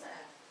ones that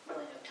have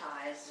really no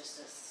ties just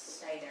to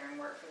stay there and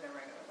work for their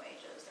regular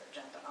wages. They're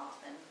jumping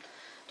off and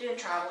doing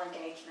travel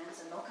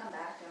engagements, and they'll come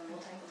back and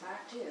we'll take them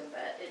back too.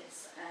 But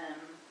it's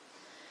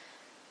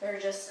they're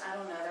just, I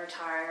don't know, they're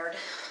tired.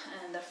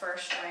 And the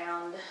first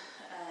round,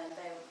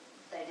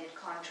 they did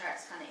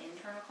contracts, kind of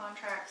internal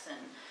contracts,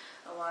 and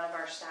a lot of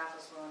our staff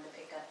was willing to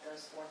pick up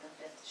those 4th and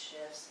 5th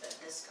shifts, but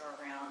this go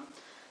around,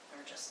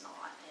 they're just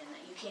not. And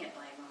you can't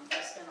blame them.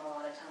 They spend a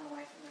lot of time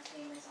away from their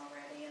families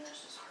already, and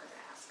it's just hard to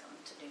ask them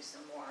to do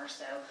some more.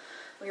 So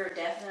we are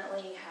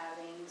definitely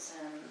having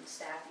some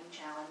staffing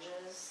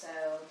challenges. So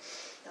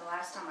the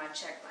last time I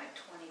checked, like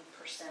 20%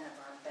 of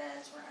our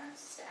beds were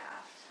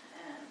unstaffed,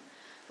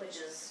 which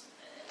is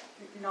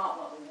not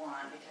what we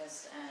want,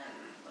 because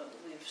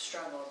we've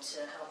struggled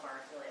to help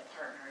our affiliate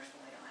partners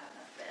when we don't have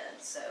enough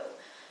beds. So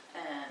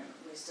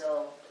we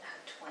still have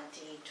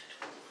 20 to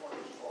 24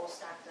 people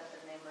stacked up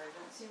in the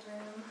emergency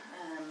room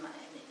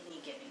in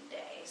any given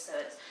day. So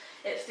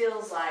it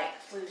feels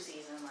like flu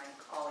season, like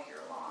all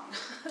year long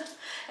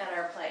at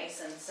our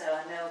place. And so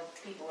I know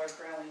people are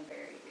growing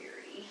very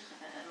weary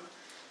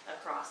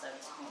across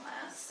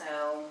Oklahoma.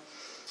 So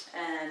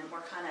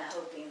we're kind of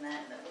hoping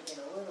that we'll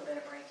get a little bit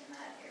of break in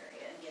that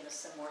area and give us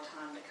some more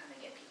time to kind of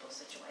get people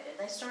situated.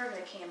 They started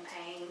a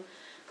campaign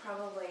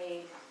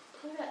probably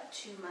about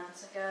 2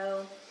 months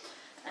ago.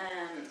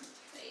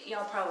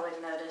 Y'all probably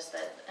noticed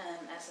that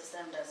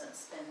SSM doesn't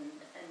spend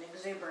an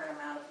exuberant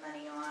amount of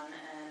money on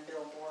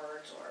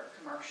billboards or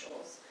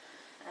commercials.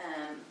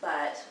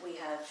 But we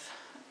have,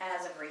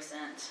 as of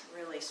recent,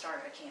 really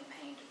started a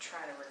campaign to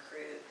try to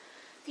recruit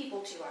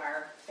people to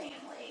our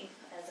family,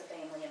 as a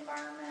family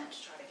environment, to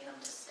try to get them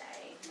to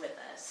stay with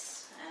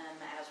us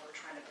as we're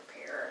trying to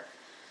prepare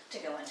to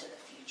go into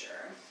the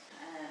future.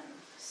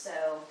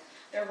 So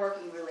they're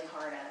working really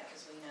hard at it,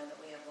 because we know that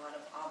we have a lot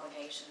of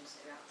obligations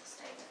throughout the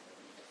state that we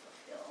need to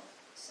fulfill.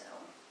 So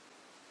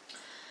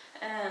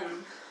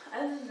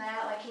other than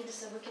that, like Keita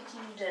said, we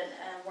continue to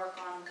work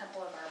on a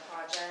couple of our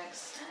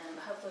projects, and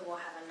hopefully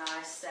we'll have a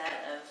nice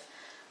set of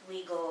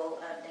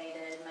legal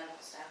updated medical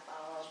staff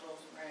bylaws,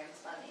 rules and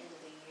regs by the end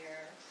of the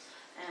year.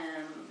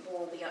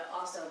 We'll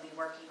also be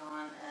working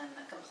on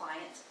a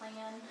compliance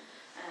plan,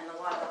 and a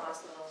lot of the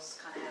hospitals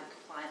kind of have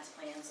compliance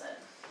plans that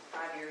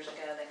 5 years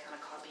ago they kind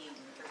of copied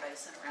and everybody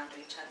sent around to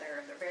each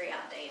other. They're very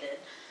outdated.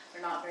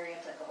 They're not very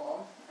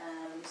applicable.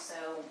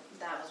 So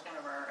that was one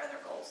of our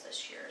other goals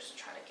this year, is to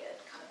try to get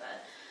kind of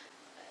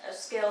a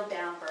scaled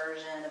down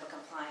version of a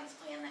compliance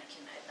plan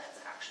that's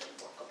actually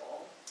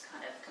workable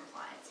kind of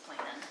compliance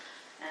plan.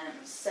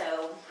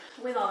 So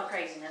with all the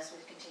craziness,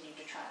 we've continued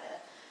to try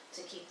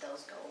to keep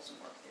those goals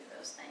and work through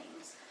those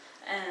things.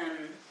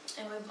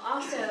 And we've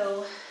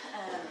also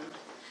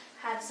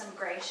had some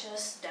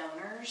gracious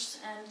donors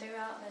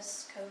throughout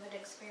this COVID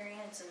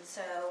experience, and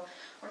so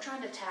we're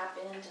trying to tap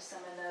into some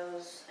of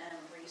those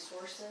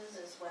resources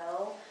as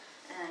well,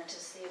 and to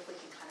see if we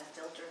can kind of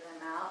filter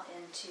them out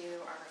into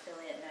our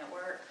affiliate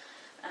network,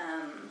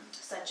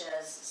 such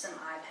as some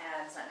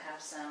iPads that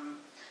have some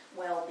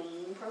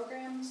well-being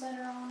programs that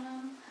are on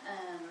them.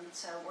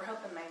 So we're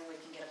hoping maybe we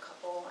can get a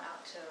couple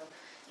out to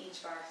each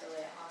of our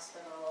affiliate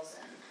hospitals,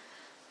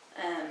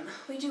 and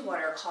we do what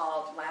are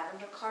called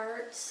lavender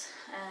carts,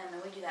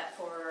 and we do that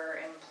for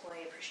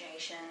employee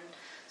appreciation.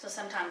 So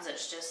sometimes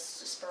it's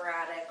just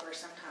sporadic, or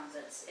sometimes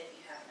it's if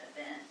you have an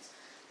event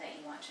that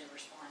you want to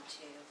respond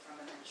to from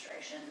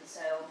administration.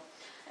 So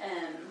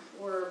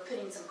we're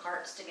putting some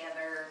carts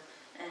together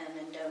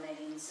and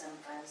donating some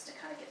funds to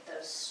kind of get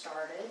those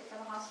started for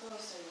the hospital,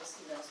 so you'll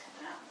see those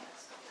coming out in the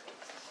next couple of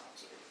weeks as well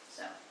too.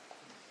 So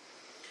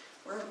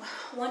we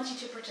want you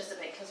to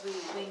participate, because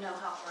we know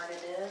how hard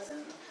it is,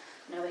 and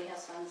nobody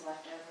has funds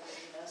left over to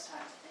do those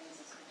types of things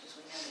as much as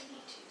we know they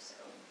need to. So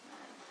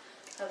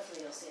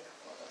hopefully you'll see a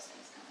couple of those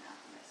things coming out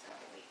in the next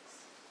couple of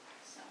weeks.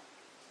 So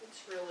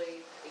It's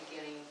really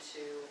beginning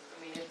to, I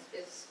mean,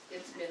 it's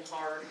been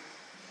hard,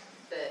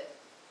 but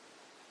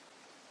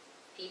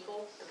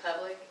people, the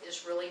public,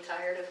 is really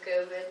tired of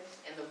COVID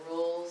and the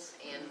rules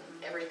and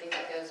everything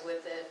that goes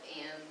with it,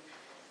 and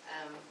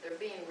they're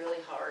being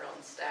really hard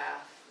on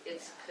staff.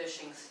 It's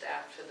pushing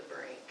staff to the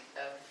brink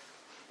of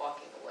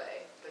walking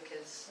away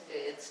because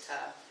it's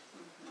tough.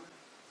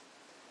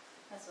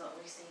 that's what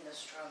we see, the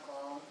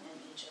struggle in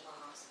each of the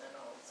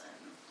hospitals,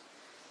 and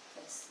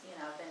it's,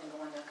 I've been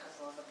going to a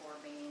couple of the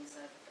board meetings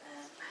that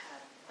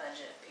had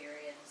budget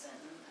periods,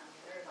 and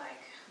they're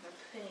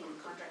putting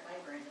contract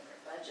labor into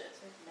their budgets.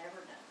 We've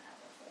never done that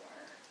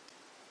before.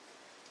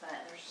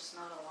 But there's just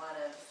not a lot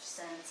of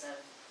sense of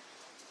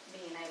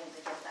being able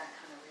to get that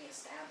kind of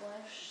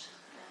reestablished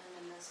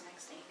in this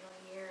next annual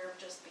year,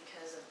 just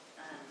because of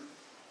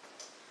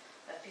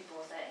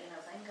people that,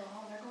 if they can go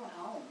home, they're going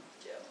home.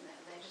 Yeah.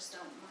 They just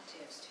don't want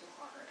to. It's too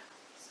hard.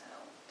 So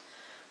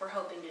we're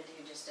hoping to do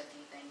just a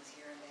few things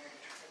here and there to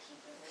try to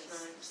keep at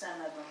least some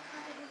of them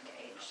kind of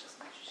engaged as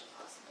much as you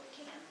possibly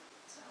can.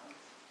 So,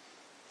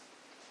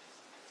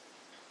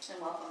 and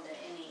welcome to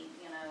any,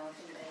 if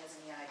anybody has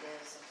any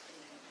ideas of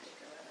anything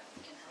particular that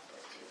we can help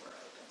with too, we're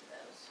open to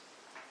those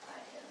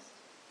ideas.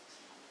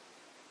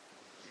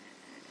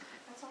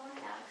 That's all I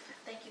have.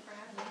 Thank you for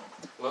having me.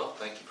 Well,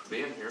 thank you for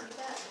being here. You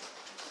bet.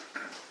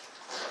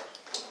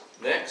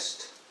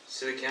 Next,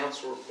 city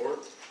council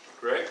report.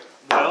 Greg?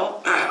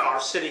 Well,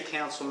 our city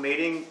council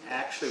meeting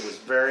actually was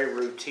very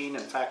routine.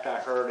 In fact, I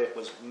heard it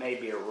was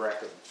maybe a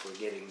record for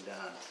getting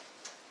done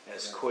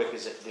as quick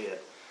as it did.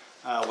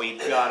 We've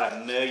got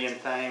a million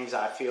things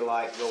I feel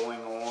like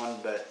going on,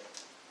 but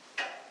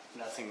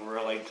nothing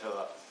really to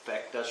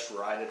affect us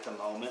right at the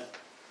moment.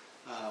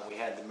 We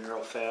had the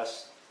Mural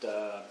Fest.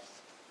 Of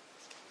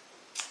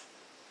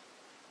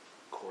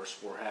course,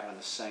 we're having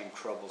the same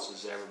troubles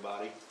as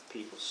everybody.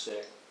 People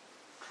sick,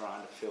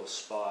 trying to fill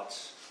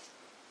spots.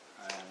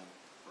 And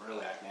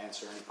really, I can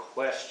answer any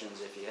questions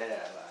if you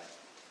have.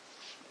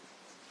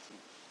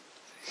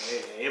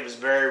 It was a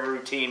very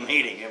routine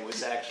meeting. It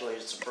was actually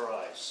a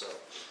surprise. So,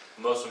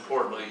 Most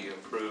importantly, you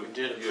improved. We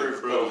did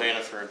approve Bo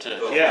Hannaford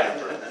too. yeah.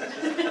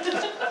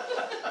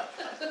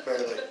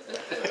 Barely.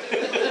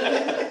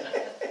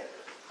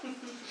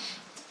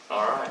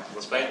 All right,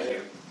 well, thank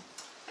you.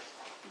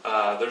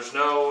 There's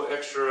no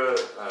extra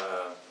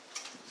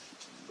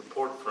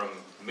report from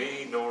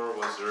me, nor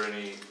was there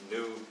any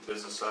new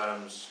business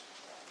items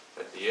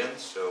at the end,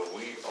 so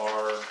we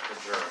are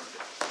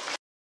adjourned.